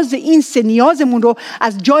این 3 نیازمون رو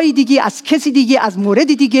از جای دیگه، از کسی دیگه، از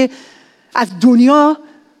مورد دیگه، از دنیا،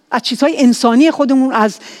 از چیزهای انسانی خودمون،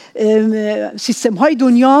 از سیستم‌های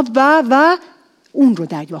دنیا و اون رو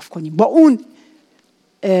دریافت کنیم، با اون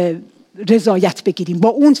رضایت بگیریم، با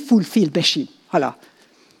اون فولفیل بشیم. حالا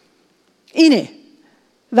اینه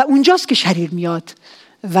و اونجاست که شریر میاد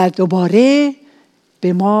و دوباره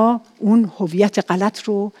به ما اون هویت غلط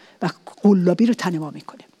رو و قلابی رو تنما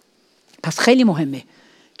میکنه. پس خیلی مهمه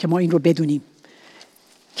که ما این رو بدونیم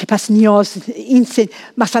که پس نیاز این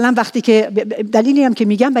مثلا وقتی که دلیلی هم که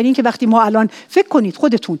میگم برای این که وقتی ما الان فکر کنید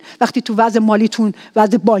خودتون وقتی تو وضع مالیتون،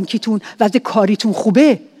 وضع بانکیتون، وضع کاریتون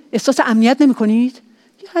خوبه، احساس امنیت نمی‌کنید؟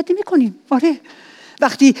 یه حدی می‌کنیم. آره.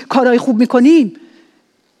 وقتی کارهای خوب می‌کنیم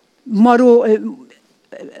ما رو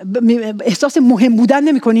احساس مهم بودن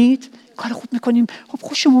نمی‌کنید؟ کار خوب می‌کنیم، خب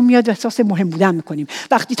خوشمون میاد و احساس مهم بودن می‌کنیم.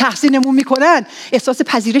 وقتی تحسینمون می‌کنن احساس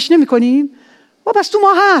پذیرش نمی‌کنیم؟ و بس تو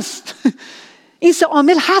ما هست. این سه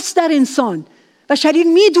عامل هست در انسان و شریر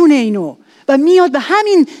میدونه اینو و میاد به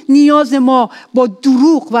همین نیاز ما با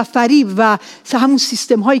دروغ و فریب و همون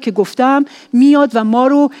سیستم هایی که گفتم میاد و ما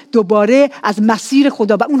رو دوباره از مسیر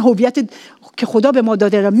خدا و اون هویت که خدا به ما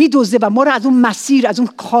داده رو میدزده و ما رو از اون مسیر، از اون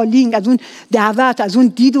کالینگ، از اون دعوت، از اون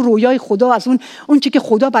دید و رویای خدا، از اون چیزی که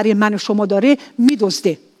خدا برای من و شما داره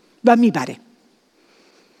میدزده و میبره.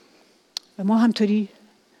 و ما همطوری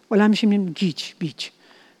بلند میشیم گیج بیج.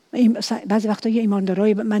 بعضی وقتا یه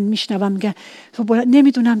ایماندارای من میشنوم میگن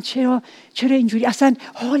نمیدونم چرا اینجوری، اصلا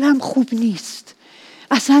حالم خوب نیست،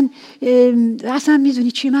 اصلا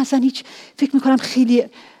میدونی چی، من اصلا هیچ فکر میکنم خیلی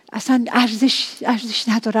اصلا ارزش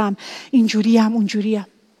ندارم، اینجوریم اونجوریم.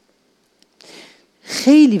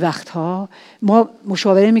 خیلی وقتها ما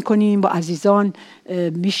مشاوره میکنیم با عزیزان،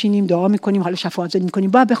 میشینیم دعا میکنیم، حالا شفاعت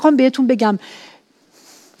میکنیم. بخوام بهتون بگم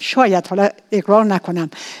شاید حالا اقرار نکنم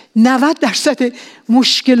 90%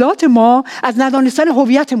 مشکلات ما از ندانستن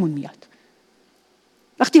هویتمون میاد.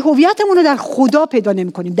 وقتی هویتمون رو در خدا پیدا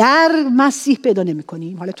نمی‌کنیم، در مسیح پیدا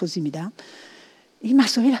نمی‌کنیم، حالا توضیح میدم، این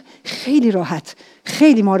مسائل خیلی راحت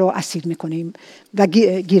خیلی ما رو اسیر می‌کنیم و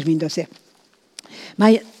گیر میندازه.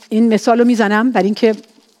 من این مثال رو میزنم برای اینکه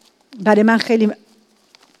برای من خیلی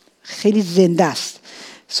خیلی زنده است.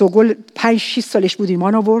 سوگل 5-6 سالش بود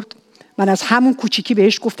ایمان آورد. من از همون کوچیکی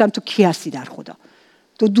بهش گفتم تو کی هستی در خدا؟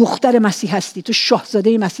 تو دختر مسیح هستی، تو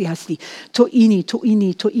شاهزاده مسیح هستی، تو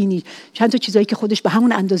اینی. چند تا چیزایی که خودش به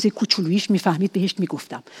همون اندازه کوچولویش میفهمید بهش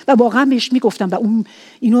میگفتم و واقعا بهش میگفتم و اون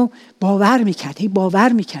اینو باور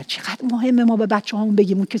میکرد. چقدر مهمه ما به بچه‌هامون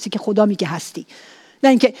بگیم اون کسی که خدا میگه هستی، نه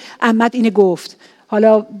اینکه عمت اینو گفت،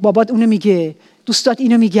 حالا بابات اونو میگه، دوستات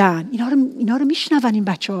اینو میگن. اینا رو میشنون این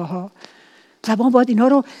بچه‌ها و ما باید اینا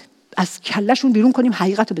رو از کلهشون بیرون کنیم،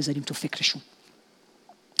 حقیقت رو بذاریم تو فکرشون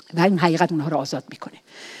و این حقیقت اونها رو آزاد میکنه.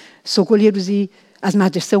 سوگل یه روزی از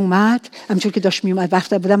مدرسه اومد، همونجور که داشت میومد،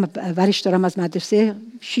 وقت بودم ورش دارم از مدرسه،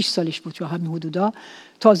 6 سالش بود یا همین حدودا،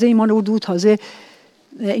 تازه ایمان آورد، تازه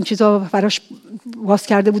این چیزا براش واس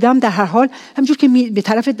کرده بودم. در هر حال همونجور که به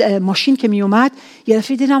طرف ماشین که میومد یه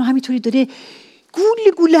دفعه دیدم همینطوری داره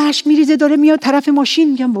گولهش میریزه، داره میاد طرف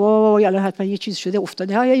ماشین. میگم وای الان حتما یه چیز شده،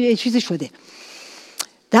 افتاده، یه چیزی شده.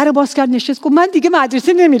 در باز کرد، نشست، گفت من دیگه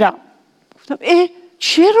مدرسه نمیرم. گفتم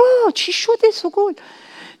چرا؟ چی شده سوگل؟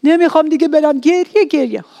 نمیخوام دیگه برم.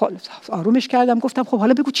 گریه. آرومش کردم، گفتم خب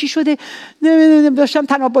حالا بگو چی شده؟ نمیدونم، داشتم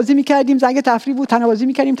تناب بازی میکردیم، زنگ تفریح بود، تناب بازی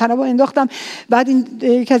میکردیم، تنابو انداختم، بعد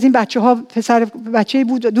یکی از این بچه‌ها بچه‌ای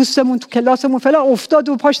بود دوستمون تو کلاسمون فلان افتاد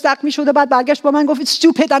و پاش زخمی شده، بعد برگشت با من گفت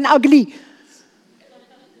stupid and ugly.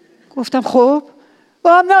 گفتم خب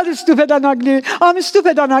I'm not stupid and ugly, I'm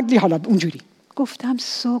stupid and ugly. حالا اونجوری گفتم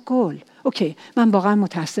سوگل اوکی، من واقعا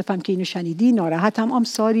متاسفم که اینو شنیدی، ناراحتم، ام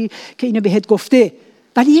ساری که اینو بهت گفته،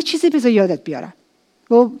 ولی یه چیزی بذار یادت بیارم.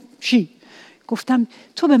 گفت چی؟ گفتم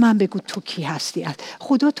تو به من بگو تو کی هستی،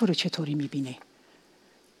 خدا تو رو چطوری میبینه؟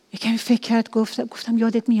 یکمی فکر کرد، گفتم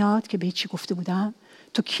یادت میاد که به چی گفته بودم؟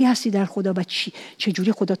 تو کی هستی در خدا و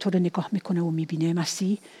چجوری خدا تو رو نگاه میکنه و میبینه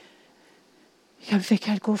مسیح؟ یکمی فکر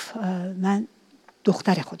کرد، گفت من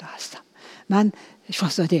دختر خدا هستم، من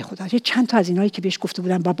شاهزاده خدا. یه چند تا از اینایی که بهش گفته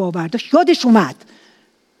بودم با باور داشت یادش اومد،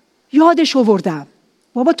 یادش آوردم.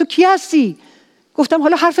 بابا تو کی هستی؟ گفتم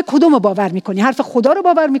حالا حرف کدومو باور میکنی؟ حرف خدا رو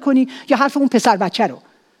باور میکنی یا حرف اون پسر بچه رو؟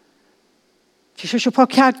 چشاشو پاک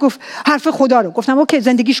کرد، گفت حرف خدا رو. گفتم اوکی،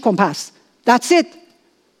 زندگیش کن پس. That's it.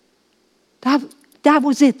 That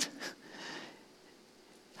was it.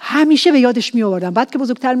 همیشه به یادش می آوردم. بعد که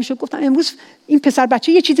بزرگتر میشد گفتم امروز این پسر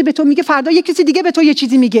بچه یه چیزی به تو میگه، فردا یه کسی دیگه به تو یه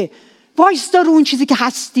چیزی میگه. وایستا رو اون چیزی که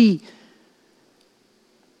هستی.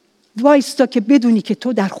 وایستا که بدونی که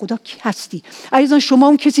تو در خدا کی هستی. عزیزان شما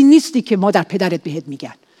اون کسی نیستی که مادر پدرت بهت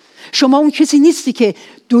میگن. شما اون کسی نیستی که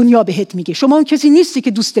دنیا بهت میگه. شما اون کسی نیستی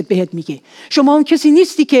که دوستت بهت میگه. شما اون کسی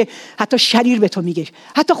نیستی که حتی شریر به تو میگه.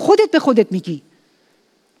 حتی خودت به خودت میگی.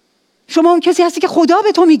 شما اون کسی هستی که خدا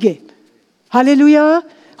به تو میگه. هللویا.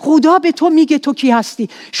 خدا به تو میگه تو کی هستی.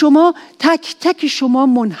 شما تک تک شما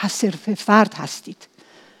منحصر به فرد هستید.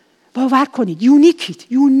 باور کنید،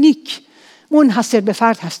 یونیک، منحصر به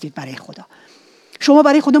فرد هستید برای خدا. شما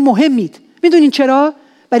برای خدا مهمید. میدونین چرا؟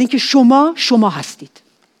 برای اینکه شما هستید.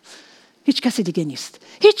 هیچ کسی دیگه نیست.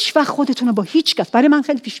 هیچ وقت خودتون رو با هیچ کس، برای من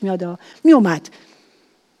خیلی پیش میومد.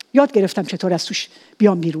 یاد گرفتم چطور از توش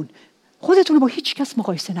بیام بیرون. خودتون رو با هیچ کس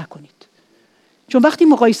مقایسه نکنید. چون وقتی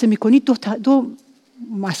مقایسه میکنید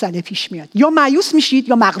مسئله پیش میاد. یا مایوس میشید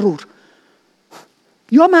یا مغرور،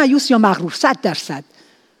 یا مایوس یا مغرور 100%.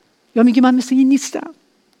 یا میگی من مثل این نیستم،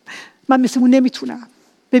 من مثل اون نمیتونم.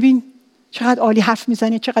 ببین چقدر عالی حرف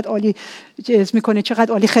میزنه، چقدر عالی جذب میکنه،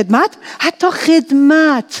 چقدر عالی خدمت. حتی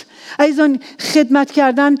خدمت عزیزان، خدمت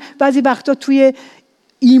کردن بعضی وقتا توی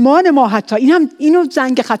ایمان ما، حتی اینو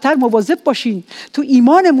زنگ خطر مواظب باشین. تو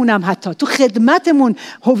ایمانمون هم، حتی تو خدمتمون،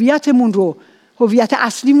 هویتمون رو، هویت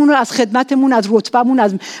اصلیمون رو از خدمتمون، از رتبمون،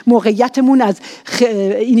 از موقعیتمون، از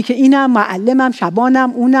اینی که اینم معلمم،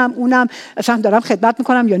 شبانم، اونم اصلا دارم خدمت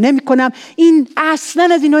میکنم یا نمیکنم. این اصلا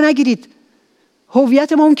از اینا نگیرید.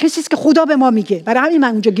 هویت ما اون کسیست که خدا به ما میگه. برای همین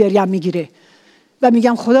من اونجا گریم میگیره و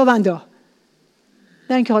میگم خداوندا،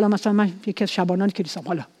 نه اینکه حالا مثلا من یکی از شبانان کلیسام،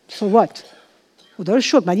 حالا صحبت خدا رو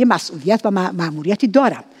شکر من یه مسئولیت و مأموریتی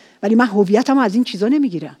دارم، ولی من هویتم از این چیزا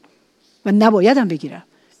نمیگیرم و نبایدم بگیرم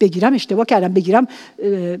اشتباه کردم، بگیرم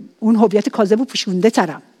اون هویت کاذب و پوشونده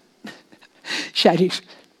ترم شریر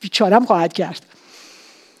بیچارم خواهد کرد.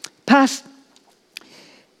 پس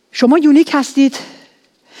شما یونیک هستید.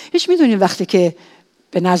 هیچ میدونید وقتی که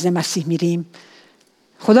به نزد مسیح میریم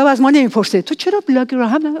خدا از ما نمیپرسه تو چرا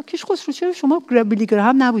بیلیگراهم کش خسرو، چرا شما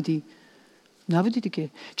بیلیگراهم نبودی دیگه،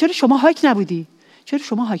 چرا شما هایک نبودی، چرا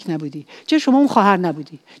شما اون خواهر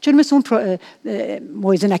نبودی، چرا مثل اون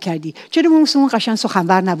موعظه نکردی، چرا مثل اون قشنگ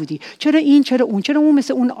سخنور نبودی، چرا این، چرا اون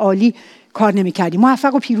مثل اون عالی کار نمیکردی،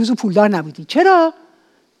 موفق و پیروز و پولدار نبودی. چرا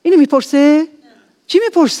اینو میپرسه؟ چی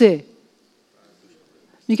میپرسه؟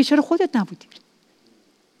 میگه چرا خودت نبودی،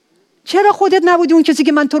 چرا خودت نبودی اون کسی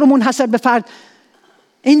که من تو رو منحصر به فرد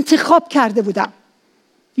انتخاب کرده بودم.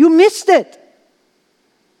 You missed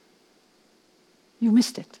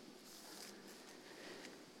it.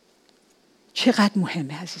 چقدر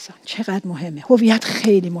مهمه عزیزان، چقدر مهمه. هویت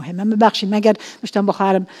خیلی مهمه. من ببخشید، مگر داشتم با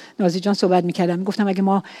خواهرم نازی جان صحبت میکردم، میگفتم اگه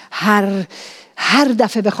ما هر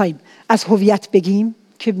دفعه بخوایم از هویت بگیم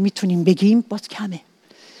که میتونیم بگیم، باز کمه.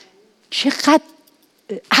 چقدر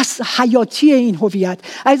از حیاتی این هویت.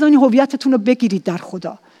 عزیزان این هویتتون رو بگیرید در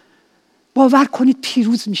خدا. باور کنید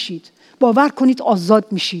پیروز میشید، باور کنید آزاد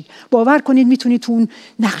میشید، باور کنید میتونید تو اون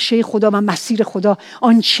نقشه خدا و مسیر خدا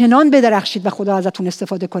آنچنان بدرخشید و خدا ازتون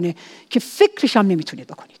استفاده کنه که فکرش هم نمیتونید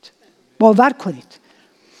بکنید. باور کنید.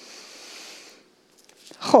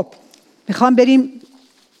 خب میخوام بریم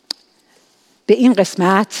به این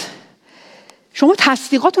قسمت. شما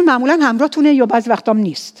تصدیقاتون معمولا همراهتونه یا بعضی وقتام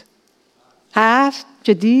نیست؟ هست؟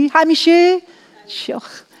 جدی؟ همیشه؟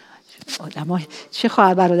 آدم‌ها چه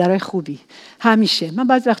خواهر برادرای خوبی. همیشه. من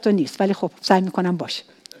بعضی وقتا نیست، ولی خب سعی میکنم باشه.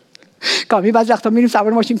 کامی بعضی وقتا میریم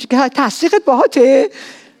سوار ماشین که تصدیقت باهاته؟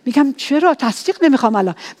 میگم چرا تصدیق نمیخوام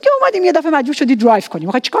الان. میگه اومدیم یه دفعه مجبور شدی درایو کنی،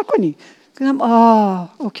 میخوای چیکار کنی؟ میگم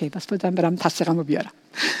اوکی بس برم تصدیقمو بیارم.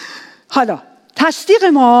 حالا تصدیق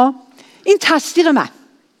ما، این تصدیق من،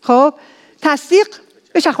 خب تصدیق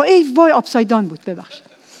بچخو ای وای آپسایدان بود، ببخشید.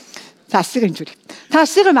 تصدیق اینجوری.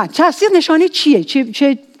 تصدیق من، تصدیق نشانه چیه؟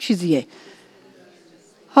 چه چیزیه؟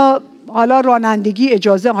 حالا رانندگی،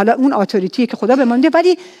 اجازه، حالا اون اتوریتیه که خدا به ما میده،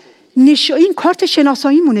 ولی این کارت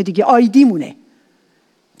شناسایی مونه دیگه، آیدی مونه.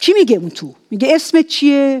 چی میگه اون تو؟ میگه اسمت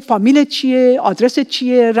چیه، فامیلت چیه، آدرست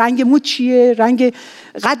چیه، رنگ موت چیه، رنگ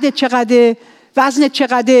قدت چقدره، وزنت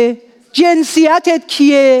چقدره، جنسیتت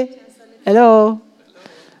کیه.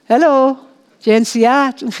 هلو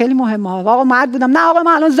جنسیت اون خیلی مهمه. آقا مرد بودم، نه آقا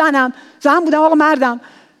من الان زن بودم، آقا مردم،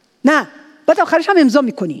 نه. بعد آخرش هم امضا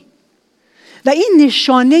میکنی و این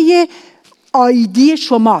نشانه آیدی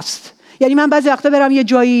شماست. یعنی من بعضی وقتا برم یه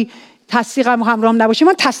جایی تصدیقم همراهم نباشه،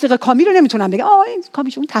 من تصدیق کامی رو نمیتونم بگم این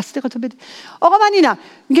کامی اون تصدیقتو بده، آقا من اینم.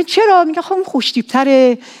 میگه چرا؟ میگه خب اون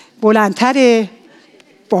خوشتیپ‌تره، بلندتره،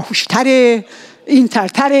 باهوشتره،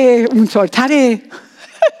 اینترتره، اونطورتره.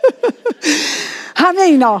 همه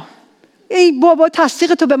اینا. ای بابا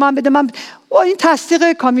تصدیقتو به من بده، من این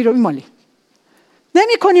تصدیق کامی رو این مالی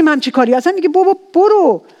نمی کنیم همچی کاری. اصلا میگه بابا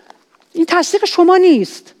برو، این تصدیق شما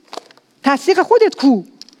نیست، تصدیق خودت کو.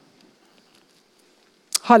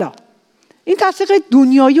 حالا این تصدیق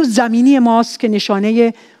دنیایی و زمینی ماست که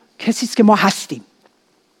نشانه کسیست که ما هستیم.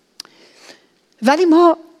 ولی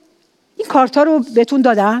ما این کارتا رو بهتون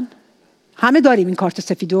دادن، همه داریم این کارت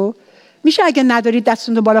سفیدو. میشه اگه ندارید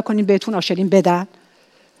دستتون رو بالا کنید بهتون آشرین بدن.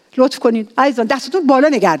 لطف کنید عزیزان دستتون بالا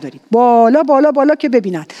نگه دارید، بالا بالا بالا که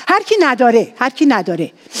ببینن. هر کی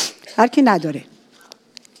نداره.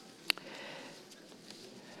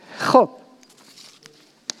 خب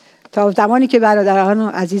تا زمانی که برادران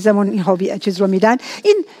عزیزمون این هابی چیز رو میدن،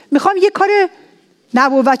 این میخوام یه کار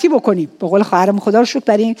نبوتی بکنیم. به قول خواهرم خدا رو شکر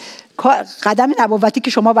برای این قدم نبوتی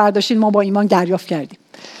که شما برداشتین ما با ایمان دریافت کردیم.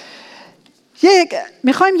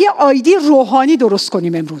 میخوایم یه آیدی روحانی درست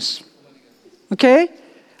کنیم امروز. اوکی؟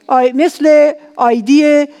 مثل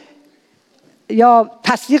آیدی یا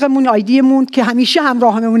تصدیقمون، آیدیمون که همیشه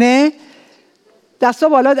همراهمونه. دستا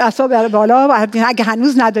بالا، دستا بالا. اگه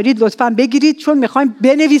هنوز ندارید لطفاً بگیرید، چون میخوایم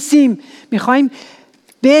بنویسیم، میخوایم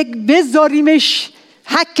بذاریمش،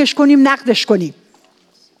 حکش کنیم، نقدش کنیم.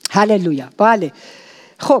 هللویا. بله.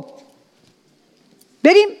 خب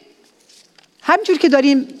بریم، همینجور که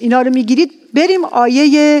داریم اینا رو میگیرید بریم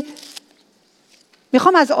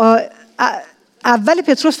میخوام از اول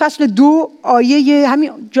پتروس فصل 2 آیه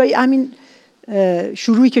همین جای همین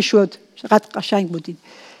شروعی که شد، چقدر قشنگ بودید،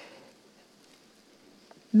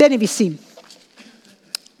 بنویسیم.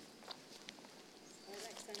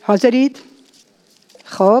 حاضرید؟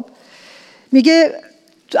 خب میگه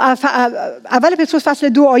اول پتروس فصل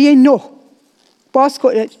 2 آیه 9 باز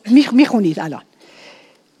میخونید الان.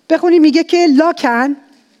 بخونید. میگه که لاکن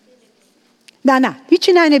نه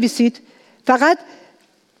هیچی ننویسید، فقط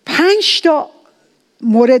 5 تا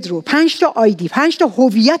مورد رو، 5 تا آیدی، 5 تا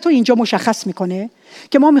هویت رو اینجا مشخص میکنه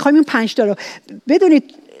که ما میخوایم این 5 تا رو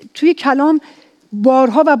بدونید. توی کلام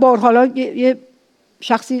بارها و بارها، یه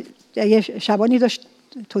شخصی یه شبانی داشت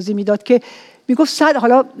توضیح میداد که میگفت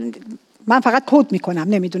حالا من فقط کد میکنم،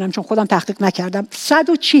 نمیدونم چون خودم تحقیق نکردم،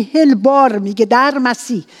 140 بار میگه در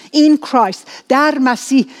مسیح، این کرایست، در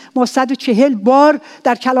مسیح. ما 140 بار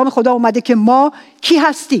در کلام خدا اومده که ما کی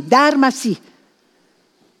هستیم در مسیح.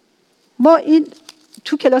 ما این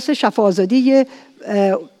تو کلاس شفا آزادی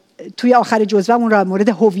توی آخر جزوه اون را مورد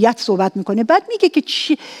هویت صحبت میکنه. بعد میگه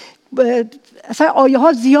که اصلا آیه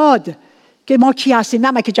ها زیاد که ما کی هستیم،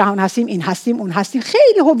 نه ما که جهان هستیم، این هستیم، اون هستیم.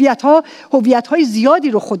 خیلی هویت های زیادی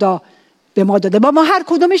رو خدا به ما داده. ما هر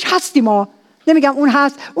کدومش هستیم. ما نمیگم اون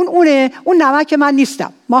هست، اونه، اون نمک من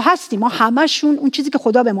نیستم. ما هستیم، ما همشون اون چیزی که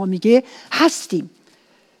خدا به ما میگه هستیم.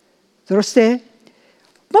 درسته؟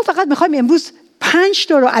 ما فقط میخوایم امروز 5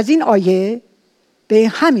 تا رو از این آیه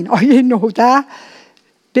به همین آیه 19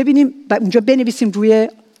 ببینیم و اونجا بنویسیم روی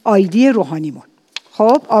آیدی روحانیمون.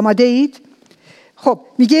 خب آماده اید؟ خب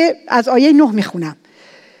میگه از آیه 9 میخونم.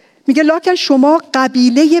 میگه لاکن شما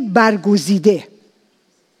قبیله برگزیده.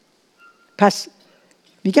 پس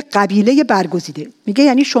میگه قبیله برگزیده، میگه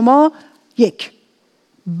یعنی شما یک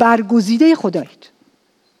برگزیده خدایید،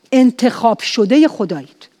 انتخاب شده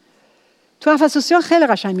خدایید. تو افسوسیان خیلی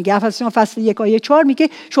قشنگ میگه، افسوسیان فصل 1 آیه 4 میگه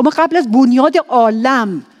شما قبل از بنیاد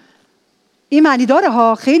عالم. این معنی داره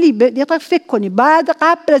ها، خیلی یه فکر کنید.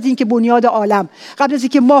 قبل از اینکه بنیاد عالم، قبل از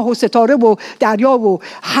اینکه ماه و ستاره و دریا و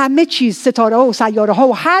همه چیز، ستاره ها و سیاره ها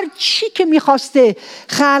و هر چی که میخواسته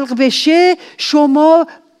خلق بشه، شما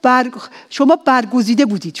برگزیده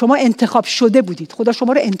بودید، شما انتخاب شده بودید. خدا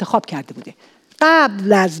شما رو انتخاب کرده بوده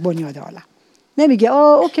قبل از بنیاد عالم. نمیگه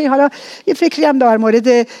اوکی حالا یه فکری هم در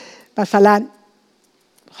مورد مثلا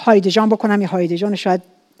هایدجان بکنم، یه هایدجان شاید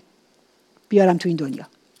بیارم تو این دنیا.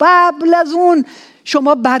 قبل از اون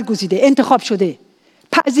شما برگزیده، انتخاب شده،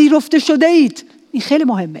 پذیرفته شده اید. این خیلی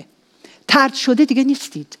مهمه. طرد شده دیگه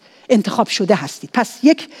نیستید، انتخاب شده هستید. پس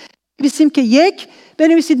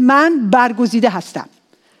بنویسید من برگزیده هستم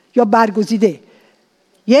یا برگزیده.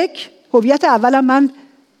 یک، هویت اولم من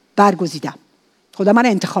برگزیدم، خدا من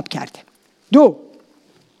انتخاب کرده.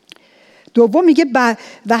 دوم میگه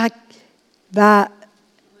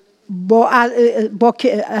با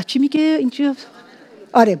چی میگه اینجا؟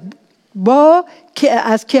 آره،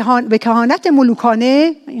 به کهانت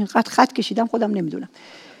ملوکانه. اینقدر خط کشیدم خودم نمیدونم.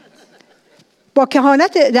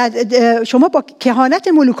 شما با کهانت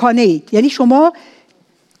ملوکانه اید، یعنی شما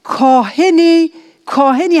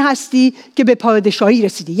کاهنی هستی که به پادشاهی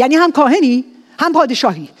رسیدی. یعنی هم کاهنی هم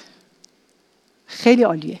پادشاهی. خیلی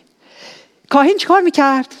عالیه. کاهن چیکار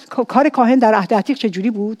میکرد؟ کار کاهن در عهد عتیق چجوری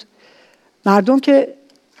بود؟ مردم که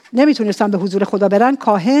نمیتونستن به حضور خدا برن،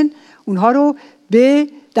 کاهن اونها رو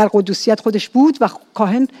در قدوسیت خودش بود و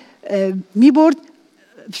کاهن میبرد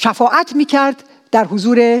شفاعت میکرد در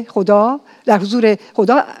حضور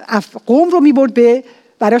خدا. قوم رو میبرد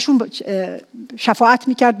براشون شفاعت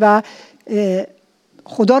میکرد و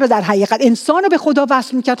خدا رو در حقیقت، انسان رو به خدا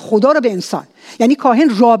وصل میکرد، خدا رو به انسان. یعنی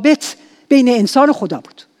کاهن رابط بین انسان و خدا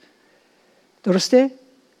بود. درسته؟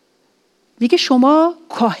 میگه شما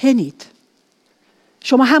کاهنید،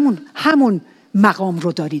 شما همون مقام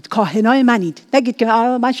رو دارید، کاهنای منید. نگید که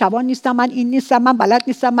من شبان نیستم، من این نیستم، من بلد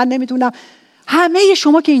نیستم، من نمیتونم. همه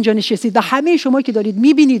شما که اینجا نشستید و همه شما که دارید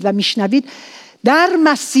میبینید و میشنوید، در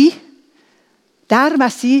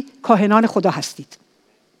مسیح کاهنان خدا هستید.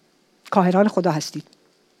 کاهنان خدا هستید.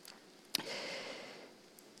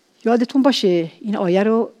 یادتون باشه این آیه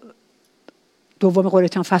رو، دوم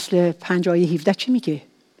قرنتیان فصل 5 آیه 17 چی میگه؟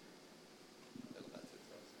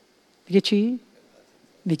 میگه چی؟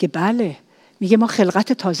 میگه بله، میگه ما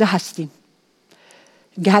خلقت تازه هستیم.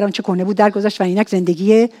 میگه هر آنچه کهنه بود درگذشت و اینک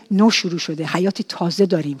زندگی نو شروع شده. حیاتی تازه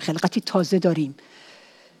داریم، خلقتی تازه داریم.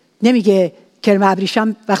 نمیگه کرم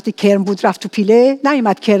ابریشم وقتی کرم بود رفت تو پیله،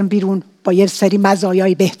 نیومد کرم بیرون با یه سری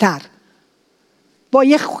مزایای بهتر، با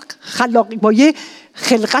یه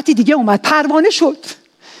خلقتی دیگه اومد، پروانه شد.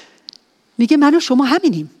 میگه من و شما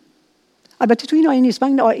همینیم. البته تو این آیه نیست،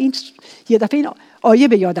 من این یه دفعه این آیه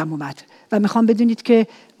به یادم اومد و میخوام بدونید که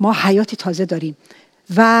ما حیاتی تازه داریم.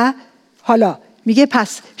 و حالا میگه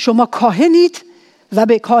پس شما کاهنید و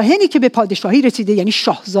به کاهنی که به پادشاهی رسیده، یعنی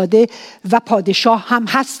شاهزاده و پادشاه هم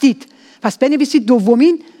هستید. پس بنویسید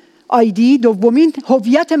دومین آیدی، دومین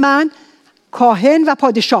هویت من، کاهن و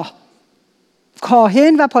پادشاه.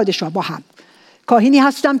 کاهن و پادشاه با هم. کاهنی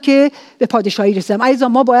هستم که به پادشاهی رسیدم.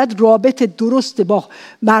 عزیزان ما باید رابطه درست با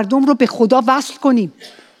مردم رو به خدا وصل کنیم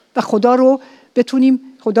و خدا رو بتونیم،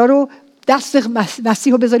 خدا رو دست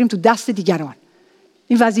مسیح رو بذاریم تو دست دیگران.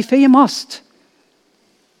 این وظیفه ماست.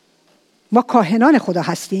 ما کاهنان خدا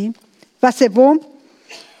هستیم. و سوم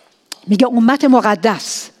میگه امت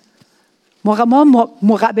مقدس.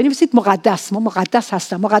 بنویسید مقدس. ما مقدس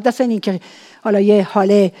هستم. مقدس این که حالا یه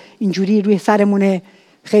حاله اینجوری روی سرمونه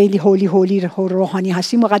خیلی هولی روحانی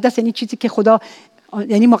هستیم. مقدس یعنی چیزی که خدا،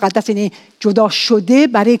 یعنی مقدس یعنی جدا شده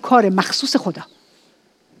برای کار مخصوص خدا.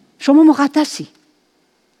 شما مقدسی.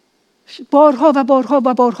 بارها و بارها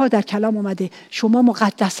و بارها در کلام اومده شما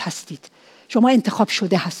مقدس هستید، شما انتخاب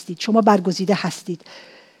شده هستید، شما برگزیده هستید.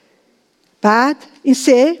 بعد این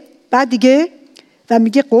سه، بعد دیگه و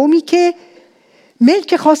میگه قومی که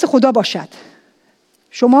ملک خاص خدا باشد.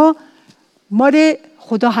 شما مال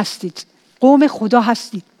خدا هستید، قوم خدا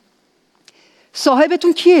هستید.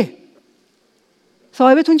 صاحبتون کیه؟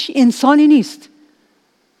 صاحبتون انسانی نیست،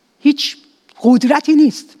 هیچ قدرتی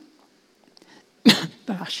نیست.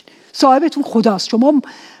 ببخشید، صاحبتون خداست. شما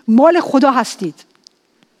مال خدا هستید،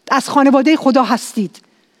 از خانواده خدا هستید،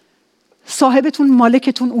 صاحبتون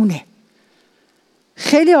مالکتون اونه.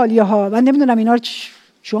 خیلی عالیه ها. من نمیدونم اینا رو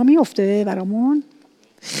جا میفته برامون.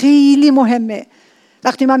 خیلی مهمه.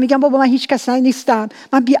 وقتی من میگم بابا من هیچ کس نیستم،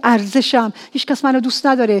 من بی ارزشم، هیچ کس منو دوست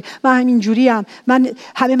نداره، من همینجوریم،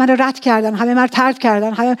 همه منو رد کردن، همه منو طرد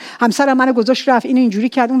کردن، همسرم منو گذاشت رفت، این اینجوری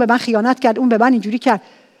کرد، اون به من خیانت کرد، اون به من اینجوری کرد.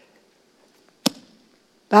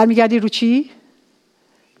 برمیگردی رو چی؟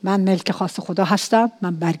 من ملک خاص خدا هستم،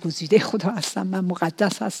 من برگزیده خدا هستم، من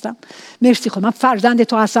مقدس هستم. مرسی خدا، من فرزند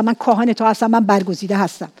تو هستم، من کاهن تو هستم، من برگزیده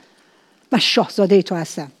هستم، من شاهزاده تو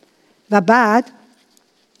هستم. و بعد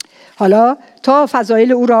حالا تا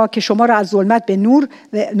فضایل او را که شما را از ظلمت به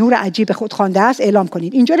نور عجیب خود خوانده است اعلام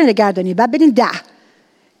کنید. اینجا رو نگردانید. بعد برین 10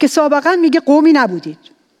 که سابقا میگه قومی نبودید.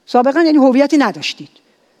 سابقا یعنی هویتی نداشتید،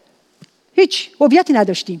 هیچ هویتی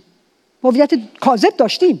نداشتیم. هویت کاذب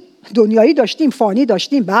داشتیم، دنیایی داشتیم، فانی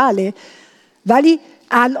داشتیم، بله، ولی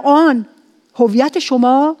الان هویت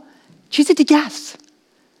شما چیز دیگه است.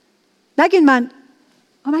 نگین من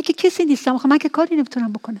که کسی نیستم، من که کاری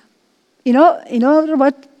نمیتونم بکنم. اینا رو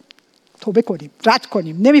باید توبه کنیم، رد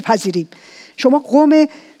کنیم، نمیپذیریم.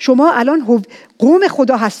 شما الان قوم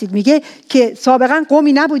خدا هستید. میگه که سابقا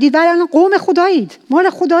قومی نبودید ولی الان قوم خدایید، مال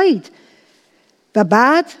خدایید. و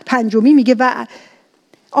بعد 5 میگه و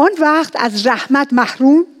آن وقت از رحمت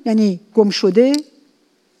محروم، یعنی گم شده،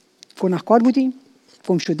 گناهکار بودیم،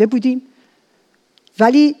 گم شده بودیم،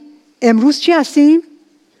 ولی امروز چی هستیم؟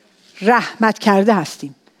 رحمت کرده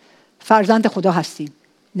هستیم، فرزند خدا هستیم،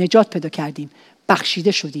 نجات پیدا کردیم،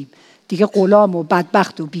 بخشیده شدیم. دیگه غلام و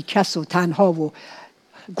بدبخت و بیکس و تنها و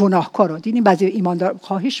گناهکار رو دیدیم. بعضی ایماندار،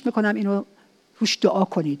 خواهش میکنم اینو روش دعا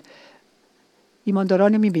کنید.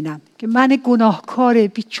 ایمانداران میبینم که من گناهکار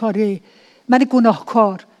بیچاره، من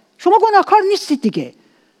گناهکار. شما گناهکار نیستید دیگه،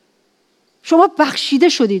 شما بخشیده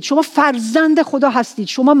شدید، شما فرزند خدا هستید،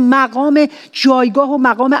 شما مقام جایگاه و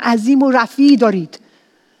مقام عظیم و رفیعی دارید.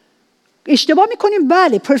 اشتباه میکنیم،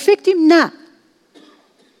 بله، پرفکتیم، نه،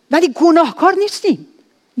 ولی گناهکار نیستیم.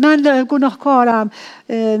 من گناهکارم،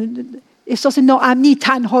 احساس ناامنی،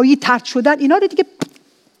 تنهایی، طرد شدن، اینا رو دیگه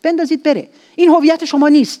بندازید بره. این هویت شما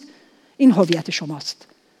نیست، این هویت شماست.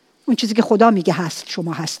 اون چیزی که خدا میگه هست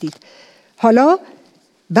شما هستید. حالا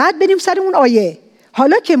بعد بریم سر اون آیه.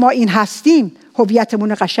 حالا که ما این هستیم،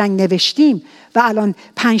 هویتمون قشنگ نوشتیم و الان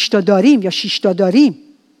 5 تا داریم یا 6 تا داریم.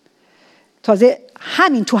 تازه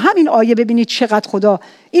تو همین آیه ببینید چقدر خدا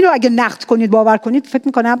اینو اگه نقد کنید، باور کنید، فکر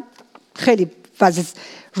میکنم خیلی وضع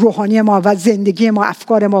روحانی ما و زندگی ما،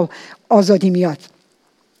 افکار ما آزادی میاد.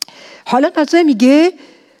 حالا تازه میگه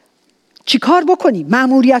چی کار بکنیم؟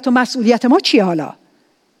 مأموریت و مسئولیت ما چیه؟ حالا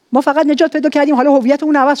ما فقط نجات پیدا کردیم، حالا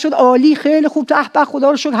هویتمون عوض شد، عالی، خیلی خوب، به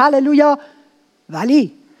خدا رو شکر، هللویا.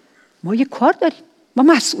 ولی ما یه کار داریم، ما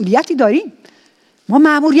مسئولیتی داریم. ما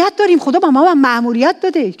مأموریت داریم، خدا با ما مأموریت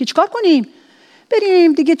داده که چیکار کنیم؟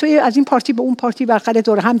 بریم دیگه توی از این پارتی به اون پارتی برخلاف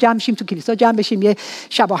دور هم جمع شیم، تو کلیسا جمع بشیم، یه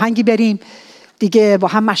شب آهنگی بریم دیگه، با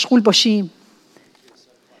هم مشغول باشیم.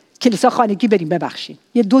 کلیسا خانگی بریم، ببخشید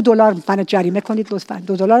یه $2 منو جریمه کنید لطفاً.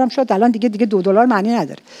 $2 هم شد الان دیگه $2 معنی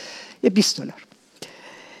نداره، یه $20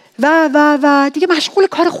 و دیگه مشغول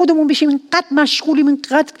کار خودمون بشیم. اینقدر مشغولیم،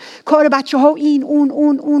 اینقدر کار بچه‌ها، این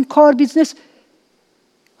اون کار بیزنس.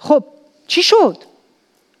 خب چی شد؟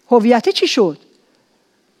 هویت چی شد؟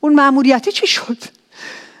 اون مأموریت چی شد؟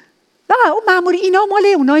 نه اون مأموریت اینا مال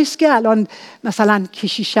اوناییست که الان مثلا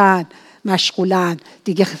کشیشن، مشغولن،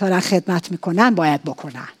 دیگه خدمت میکنن، باید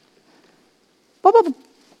بکنن. بابا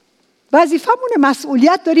وظیفمونه،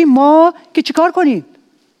 مسئولیت داریم ما که چیکار کنیم؟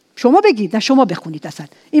 شما بگید، نه شما بخونید اصلا.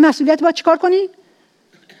 این مسئولیت باید چیکار کنیم؟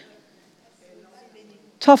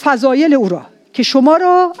 تا فضایل او را که شما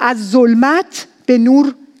را از ظلمت به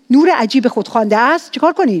نور عجیب خود خوانده است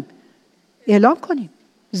چیکار کنیم؟ اعلام کنیم،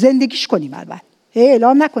 زندگیش کنیم. البته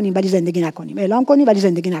اعلام نکنیم ولی زندگی نکنیم، اعلام کنیم ولی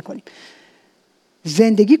زندگی نکنیم.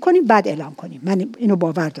 زندگی کنیم بعد اعلام کنیم. من اینو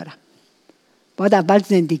باور دارم. باید اول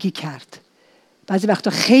زندگی کرد. بعضی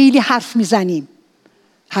وقتا خیلی حرف میزنیم،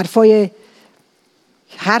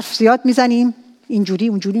 حرف زیاد میزنیم، اینجوری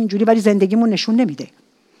ولی زندگیمون نشون نمیده.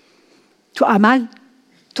 تو عمل،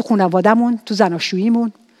 تو خانواده‌مون، تو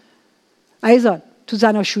زناشوییمون، عزیزان، تو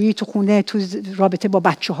زناشویی، تو خونه، تو رابطه با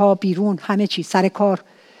بچه‌ها، بیرون، همه چیز، سر کار.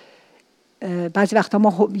 بعضی وقتا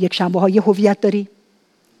ما یک شنبه‌ها یه هویت داریم،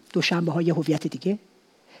 دو شنبه‌ها یه هویت دیگه،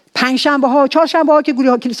 پنج شنبه‌ها، چهار شنبه‌ها که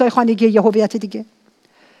کلیسای خانگی یه هویت دیگه،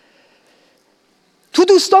 تو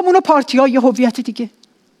دوستامون و پارتی‌ها یه هویت دیگه،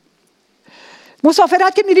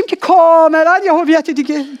 مسافرت که میریم که کاملا یه هویت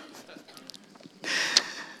دیگه.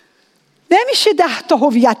 نمیشه 10 تا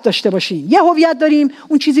هویت داشته باشیم. یه هویت داریم،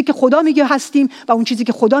 اون چیزی که خدا میگه هستیم و اون چیزی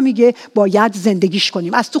که خدا میگه باید زندگیش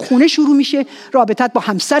کنیم. از تو خونه شروع میشه، رابطت با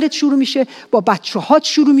همسرت شروع میشه، با بچه‌هات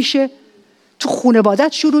شروع میشه، تو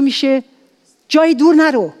خانواده‌ات شروع میشه، جای دور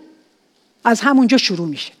نرو، از همونجا شروع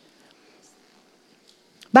میشه.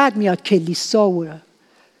 بعد میاد کلیسا و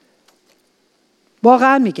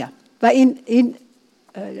واقعا میگم و این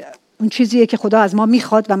اون چیزیه که خدا از ما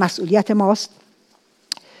میخواد و مسئولیت ماست.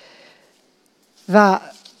 و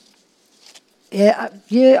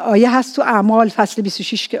یه آیه هست تو اعمال فصل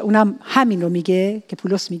 26 که اونم همین رو میگه که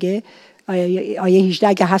پولس میگه، آیه 18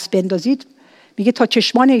 اگه هست بندازید، میگه تا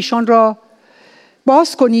چشمان ایشان را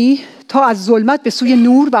باز کنی تا از ظلمت به سوی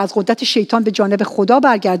نور و از قدرت شیطان به جانب خدا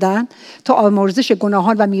برگردن، تا آمرزش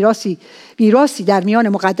گناهان و میراثی در میان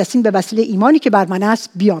مقدسین به وسیله ایمانی که بر من است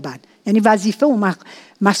بیابند. یعنی وظیفه و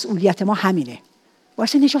مسئولیت ما همینه،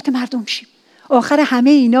 واسه نجات مردم شیم. آخر همه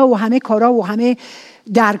اینا و همه کارا و همه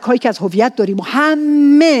درکایی که از هویت داریم و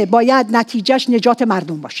همه باید نتیجهش نجات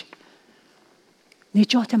مردم باشه.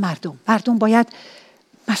 نجات مردم باید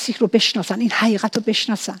مسیح رو بشناسن، این حقیقت رو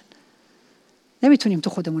بشناسن. نمیتونیم تو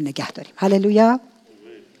خودمون نگه داریم. هللویا،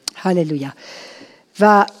 هللویا.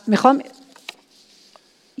 و میخوام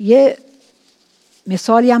یه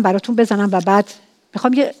مثالی هم براتون بزنم و بعد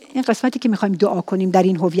میخوام این قسمتی که میخوایم دعا کنیم در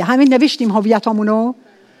این هویت، همین نوشتیم هویتامونو.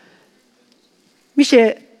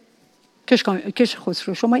 میشه کش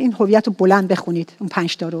خسرو شما این هویت رو بلند بخونید، اون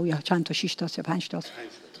 5 تا رو، یا چند تا، 6 تا، 5 تا،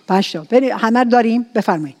 5 تا همه داریم.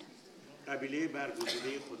 بفرمایید. قبیله برگزیده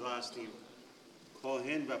خدا هستیم،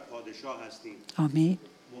 کاهن و پادشاه هستیم. آمین.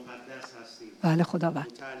 مقدس هستیم. بله خداوند.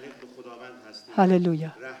 متعلق به خداوند هستیم. هللویا.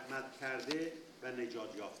 رحمت کرده و نجات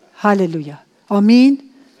یافته. هللویا. آمین.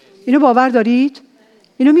 اینو باور دارید؟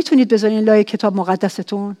 اینو میتونید بذارین لای کتاب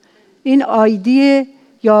مقدستون. این آیدی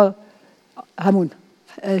یا همون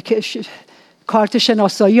کارت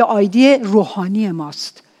شناسایی آیدی روحانی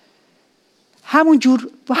ماست. همون جور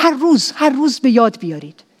هر روز به یاد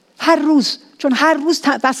بیارید. هر روز، چون هر روز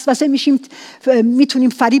وسوسه میشیم، میتونیم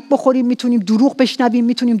فریب بخوریم، میتونیم دروغ بشنویم،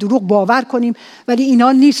 میتونیم دروغ باور کنیم، ولی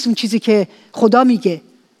اینا نیست اون چیزی که خدا میگه.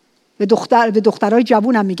 به دخترای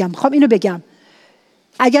جوونم میگم، میخوام اینو بگم.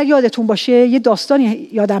 اگر یادتون باشه یه داستانی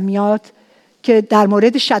یادم میاد که در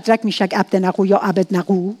مورد شدرک، میشک، عبدنغو یا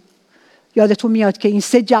عبدنغو، یادتون میاد که این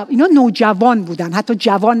اینا نوجوان بودن، حتی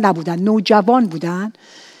جوان نبودن، نوجوان بودن.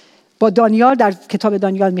 با دانیال در کتاب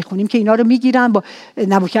دانیال میخونیم که اینا رو میگیرن، با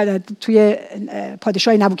توی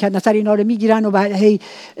پادشاه نبوکدنصر اینا رو میگیرن و هی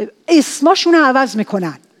اسماشون رو عوض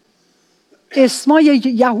میکنن. اسمای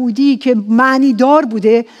یهودی که معنی دار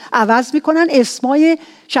بوده عوض میکنن، اسمای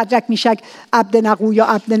شدرک، میشک، عبدنغو یا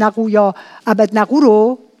عبدنغو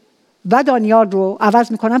رو و دانیال رو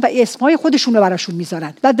عوض میکنن و اسمای خودشون رو براشون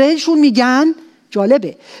میذارن و بهشون میگن،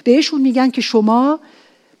 جالبه، بهشون میگن که شما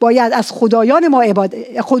باید از خدایان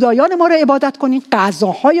ما رو عبادت کنید،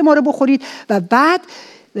 غذاهای ما رو بخورید و بعد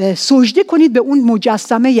سجده کنید به اون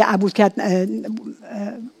مجسمه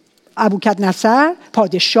ابوکدنصر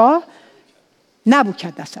پادشاه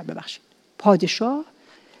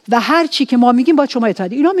و هر چی که ما میگیم باید شما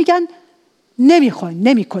اطاعت. اینا میگن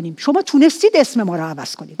نمی‌کنیم. شما تونستید اسم ما رو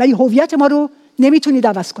عوض کنید ولی هویت ما رو نمیتونید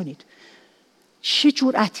عوض کنید. چه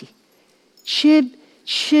جرأتی،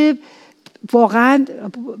 چه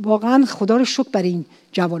واقعا خدا رو شکر برای این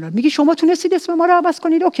جوانان. میگه شما تونستید اسم ما رو عوض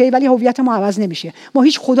کنید، اوکی، ولی هویت ما عوض نمیشه. ما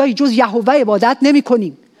هیچ خدایی جز یهوه عبادت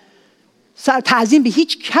نمی‌کنیم، تعظیم به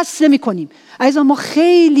هیچ کس نمی‌کنیم. عزیزان ما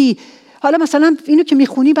خیلی، حالا مثلا اینو که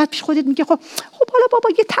میخونی بعد پیش خودت میگه خب حالا بابا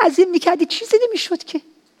یه تعظیم میکردی چیزی نمیشد که.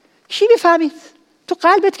 کی میفهمید؟ تو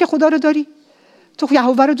قلبت که خدا رو داری، تو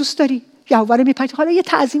یهوه رو دوست داری، یهوه رو میپرستی، حالا یه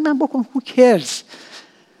تعظیم من بکن، who cares؟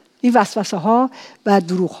 این وسوسه ها و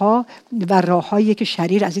دروغ ها و راه هایی که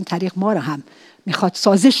شریر از این طریق ما رو هم میخواد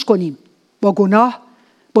سازش کنیم با گناه،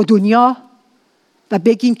 با دنیا و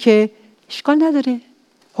بگیم که اشکال نداره،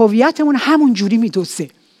 هویتمون همون جوری میدوزه.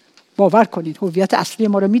 باور کنید هویت اصلی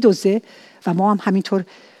ما رو میدوزه و ما هم همینطور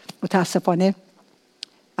متاسفانه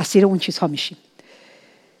اسیر اون چیزها میشیم.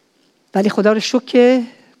 ولی خدا رو شکر که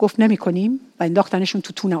گفت نمی کنیم و انداختنشون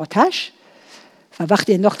تو تون آتش. و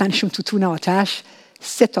وقتی انداختنشون تو تون آتش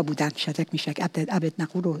 3 تا بودن، شدرک میشک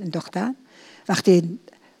ابدنغو رو انداختن. وقتی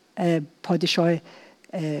پادشاه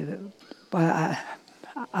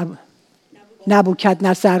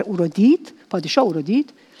نبوکدنصر او رو دید، پادشاه او رو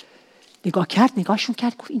دید، نگاهشون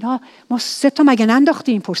کرد، گفت اینا ما 3 تا مگه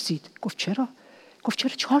ننداختیم؟ پرسید. گفت چرا؟ گفت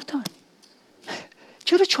چرا 4 تا؟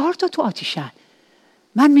 چرا 4 تا تو آتیشن؟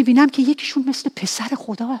 من میبینم که یکیشون مثل پسر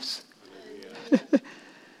خداست.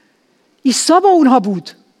 عیسی با اونها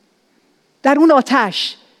بود در اون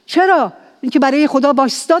آتش. چرا؟ اینکه برای خدا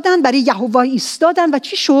ایستادن، برای یهوه ایستادن. و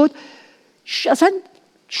چی شد؟ اصلا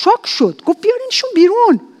شاک شد. گفت بیارینشون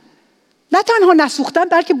بیرون. نه تنها نسوختن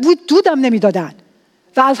بلکه دودم نمیدادن.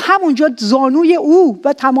 و از همونجا زانوی او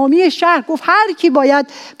و تمامی شهر گفت هر کی باید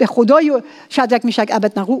به خدای شدرک میشک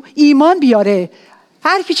ابدنغو ایمان بیاره،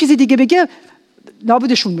 هر کی چیزی دیگه بگه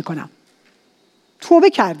نابودشون میکنم. توبه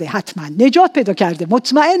کرده، حتما نجات پیدا کرده،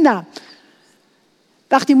 مطمئنم.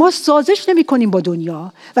 وقتی ما سازش نمی کنیم با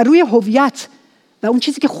دنیا و روی هویت و اون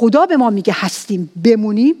چیزی که خدا به ما میگه هستیم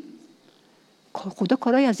بمونیم، خدا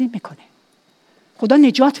کارای عظیم میکنه، خدا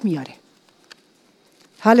نجات میاره.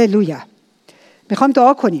 هللویا. میخوام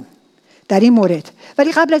دعا کنیم در این مورد.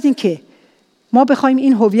 ولی قبل از این که ما بخوایم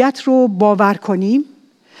این هویت رو باور کنیم،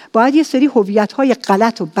 باید یه سری هویت‌های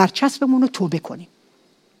غلط و برچسبمون رو توبه کنیم،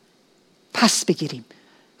 پس بگیریم.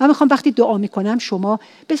 من میخوام وقتی دعا میکنم شما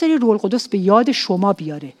بذاری روح القدس به یاد شما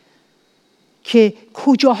بیاره که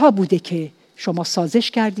کجاها بوده که شما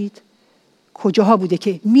سازش کردید، کجاها بوده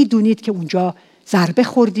که میدونید که اونجا ضربه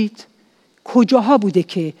خوردید، کجاها بوده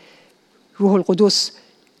که روح القدس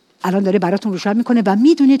الان داره براتون روشن میکنه و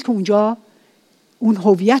میدونید که اونجا اون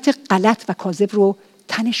هویت غلط و کاذب رو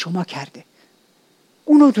تن شما کرده.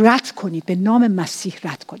 اونو رد کنید، به نام مسیح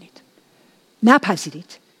رد کنید،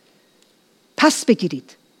 نپذیرید، پس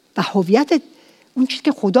بگیرید و هویت اون چیزی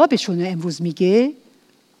که خدا به شما امروز میگه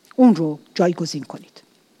اون رو جایگزین کنید.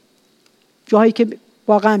 جایی که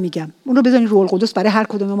واقعا میگم اون رو بذارید، روح القدس برای هر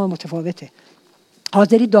کدوم ما متفاوته.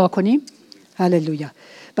 حاضری دعا کنیم؟ هللویا.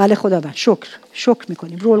 بله خداوند، شکر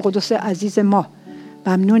میکنیم. روح القدس عزیز ما،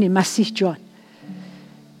 ممنونیم مسیح جان.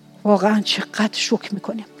 واقعا چقدر شکر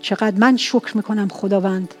میکنیم، چقدر من شکر میکنم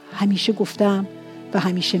خداوند. همیشه گفتم و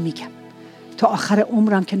همیشه میگم، تا آخر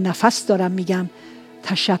عمرم که نفس دارم میگم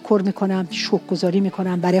تشکر میکنم، شکرگزاری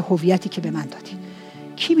میکنم برای هویتی که به من دادی.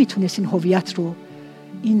 کی میتونست این هویت رو،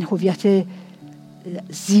 این هویت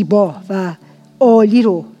زیبا و عالی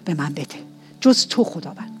رو به من بده جز تو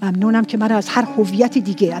خداوند؟ ممنونم که من از هر هویت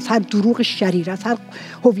دیگه، از هر دروغ شریر، از هر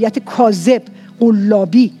هویت کاذب،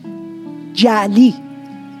 قلابی، جعلی،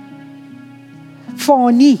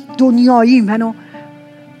 فانی، دنیایی منو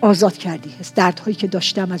آزاد کردی از دردهایی که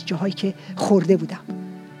داشتم، از جاهایی که خورده بودم.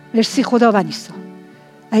 مرسی خداوند عیسی.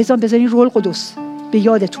 عزیزان بذارین روح القدس به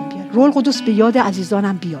یادتون بیار، روح القدس به یاد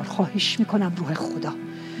عزیزانم بیار. خواهش میکنم روح خدا،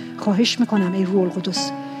 خواهش میکنم ای روح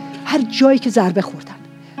القدس، هر جایی که ضربه خوردن،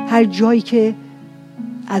 هر جایی که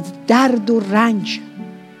از درد و رنج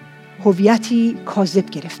هویتی کاذب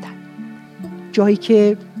گرفتن، جایی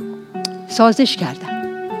که سازش کردن،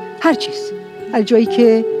 هر جایی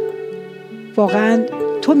که واقعا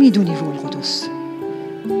تو میدونی روح القدس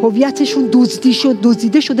هویتشون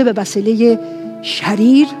دزدیده شده به وسیله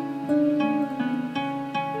شریر،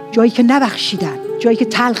 جایی که نبخشیدن، جایی که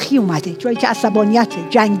تلخی اومده، جایی که عصبانیت،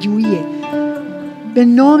 جنگجوییه، به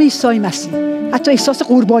نام عیسی مسیح حتی احساس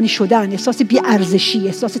قربانی شدن، احساس بی‌ارزشی،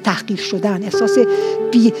 احساس تحقیر شدن، احساس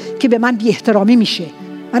که به من بی احترامی میشه،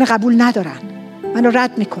 من قبول ندارن، منو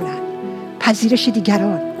رد میکنن، پذیرش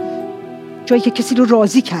دیگران، جایی که کسی رو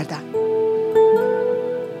راضی کردم،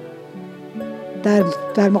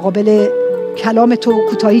 در مقابل کلام تو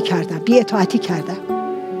کوتاهی کردم، بی اطاعتی کردم.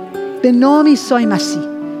 به نام عیسی مسیح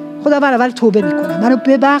خداوند اول توبه میکنم، منو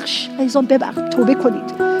ببخش عزیزان، ببخش، توبه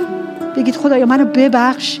کنید، بگید خدایا منو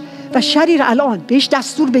ببخش و شریر الان بهش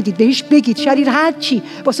دستور بدید، بهش بگید شریر هر چی،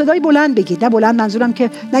 با صدای بلند بگید، نه بلند منظورم که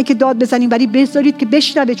نه که داد بزنید، ولی بذارید که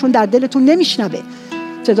بشنوه، چون در دلتون نمیشنوه.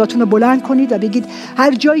 صداتون رو بلند کنید و بگید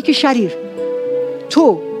هر جایی که شریر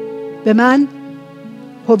تو به من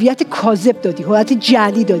هویت کاذب دادی، هویت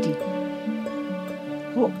جعلی دادی،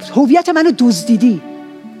 هویت منو دزدیدی،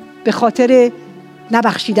 به خاطر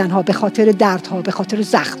نبخشیدن ها، به خاطر درد ها، به خاطر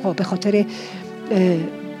زخم ها، به خاطر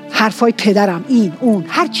حرفای پدرم، این اون،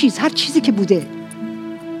 هر چیزی که بوده،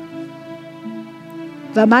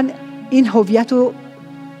 و من این هویت رو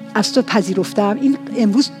از تو پذیرفتم، این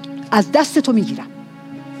امروز از دست تو میگیرم،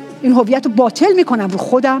 این هویت رو باطل میکنم رو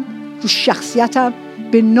خودم، رو شخصیتم،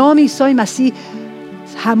 به نام عیسی مسیح.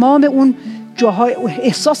 تمام اون جاهای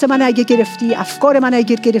احساس من اگه گرفتی، افکار من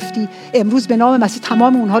اگه گرفتی، امروز به نام مسیح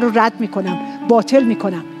تمام اونها رو رد میکنم، باطل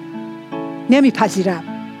میکنم، نمیپذیرم.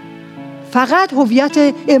 فقط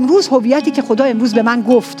هویتی که خدا امروز به من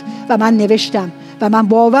گفت و من نوشتم و من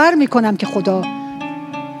باور میکنم که خدا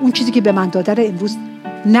اون چیزی که به من داده رو امروز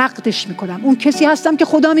نقدش میکنم. اون کسی هستم که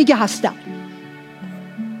خدا میگه هستم.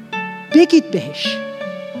 بگید بهش،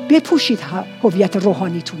 بپوشید هویت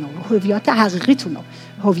روحانیتون رو، هویت حقیقیتون رو،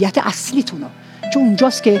 هویت اصلیتون رو، چون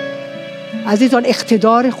اونجاست که عزیزان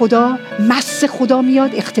اقتدار خدا، مس خدا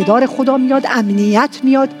میاد، اقتدار خدا میاد، امنیت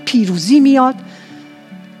میاد، پیروزی میاد،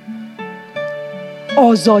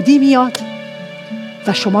 آزادی میاد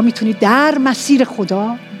و شما میتونید در مسیر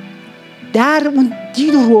خدا، در اون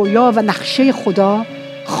دید و رویا و نقشه خدا،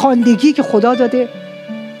 خواندگی که خدا داده،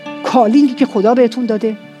 کالینگی که خدا بهتون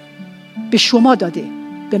داده، به شما داده،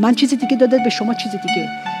 به من چیز دیگه داده، به شما چیز دیگه،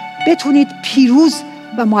 بتونید پیروز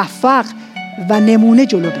و موفق و نمونه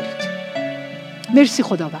جلو برید. مرسی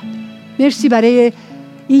خداوند، مرسی برای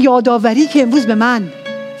این یادآوری که امروز به من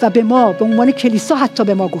و به ما به عنوان کلیسا حتی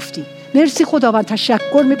به ما گفتی. مرسی خداوند،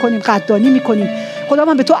 تشکر میکنیم، قدردانی میکنیم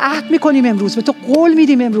خداوند، به تو عهد میکنیم امروز، به تو قول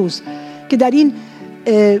میدیم امروز که در این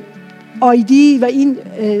آیدی و این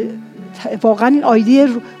واقعا این آیدی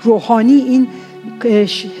روحانی، این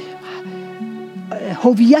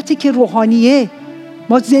هویتی که روحانیه،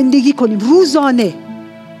 ما زندگی کنیم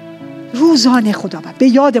روزانه خداوند به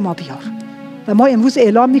یاد ما بیار و ما امروز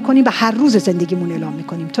اعلام میکنیم و هر روز زندگیمون اعلام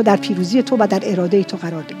میکنیم تا در پیروزی تو و در اراده تو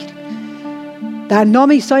قرار بگیریم. در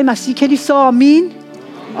نام عیسی مسیح کلیسا آمین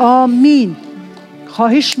آمین.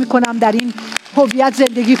 خواهش میکنم در این هویت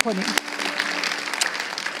زندگی کنیم.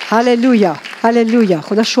 هللویا هللویا.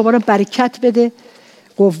 خدا شما رو برکت بده،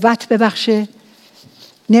 قوت ببخشه،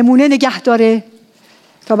 نمونه نگه داره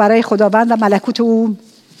تا برای خداوند و ملکوت او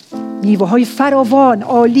میوه های فراوان،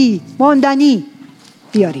 عالی، ماندنی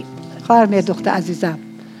بیاریم. خواهر مهر دختر عزیزم،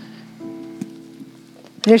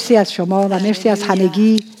 مرسی از شما و مرسی از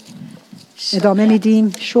همگی. ادامه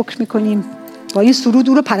میدیم، شکر میکنیم، با این سرود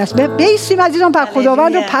او رو بیستیم عزیزان، پر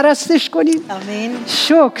خداوند رو پرستش کنیم. آمین.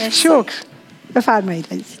 شکر. بفرمایید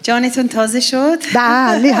عزیز. جانتون تازه شد؟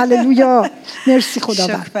 بله هللویا. مرسی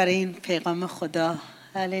خداوند. شکر برای این پیغام خدا.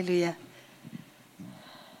 هللویا.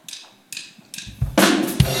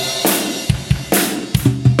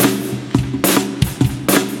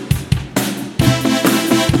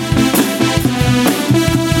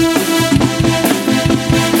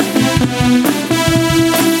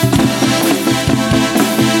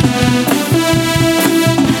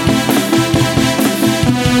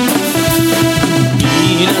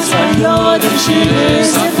 یاد شیر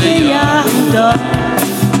سبز یهودا،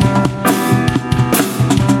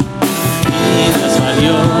 این از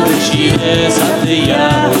فریاد شیر سبز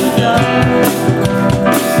یهودا،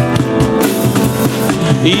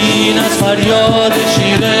 این از فریاد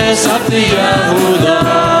شیر سبز یهودا،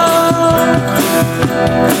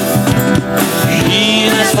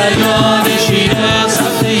 این از فریاد شیر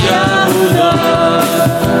سبز یهودا.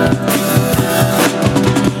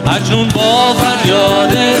 اکنون با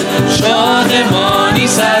فریاد شادمانی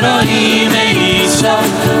سراییم عیسی،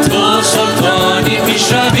 تو سلطانی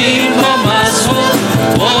پیش رویم با مذهب،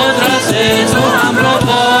 قدرت تو همراه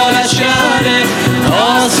با لشکر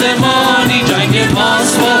آسمانی، جنگ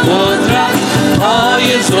ماست با قدرت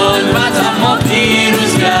های ظلمت، اما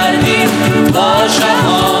پیروز گردیم با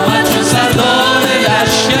شهامت چون سردار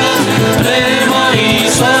لشکر.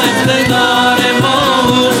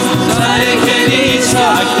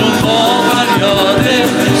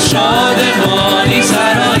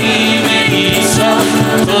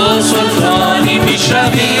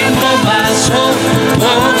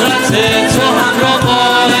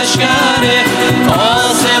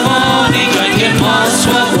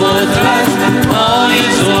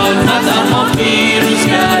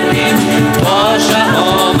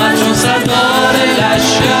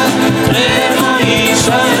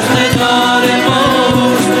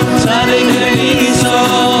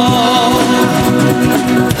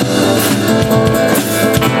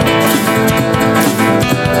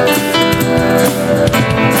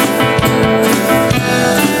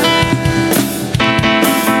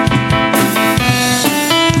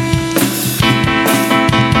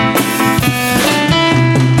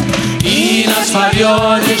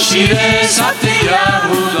 فریاد شیر صف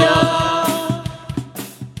یهودا.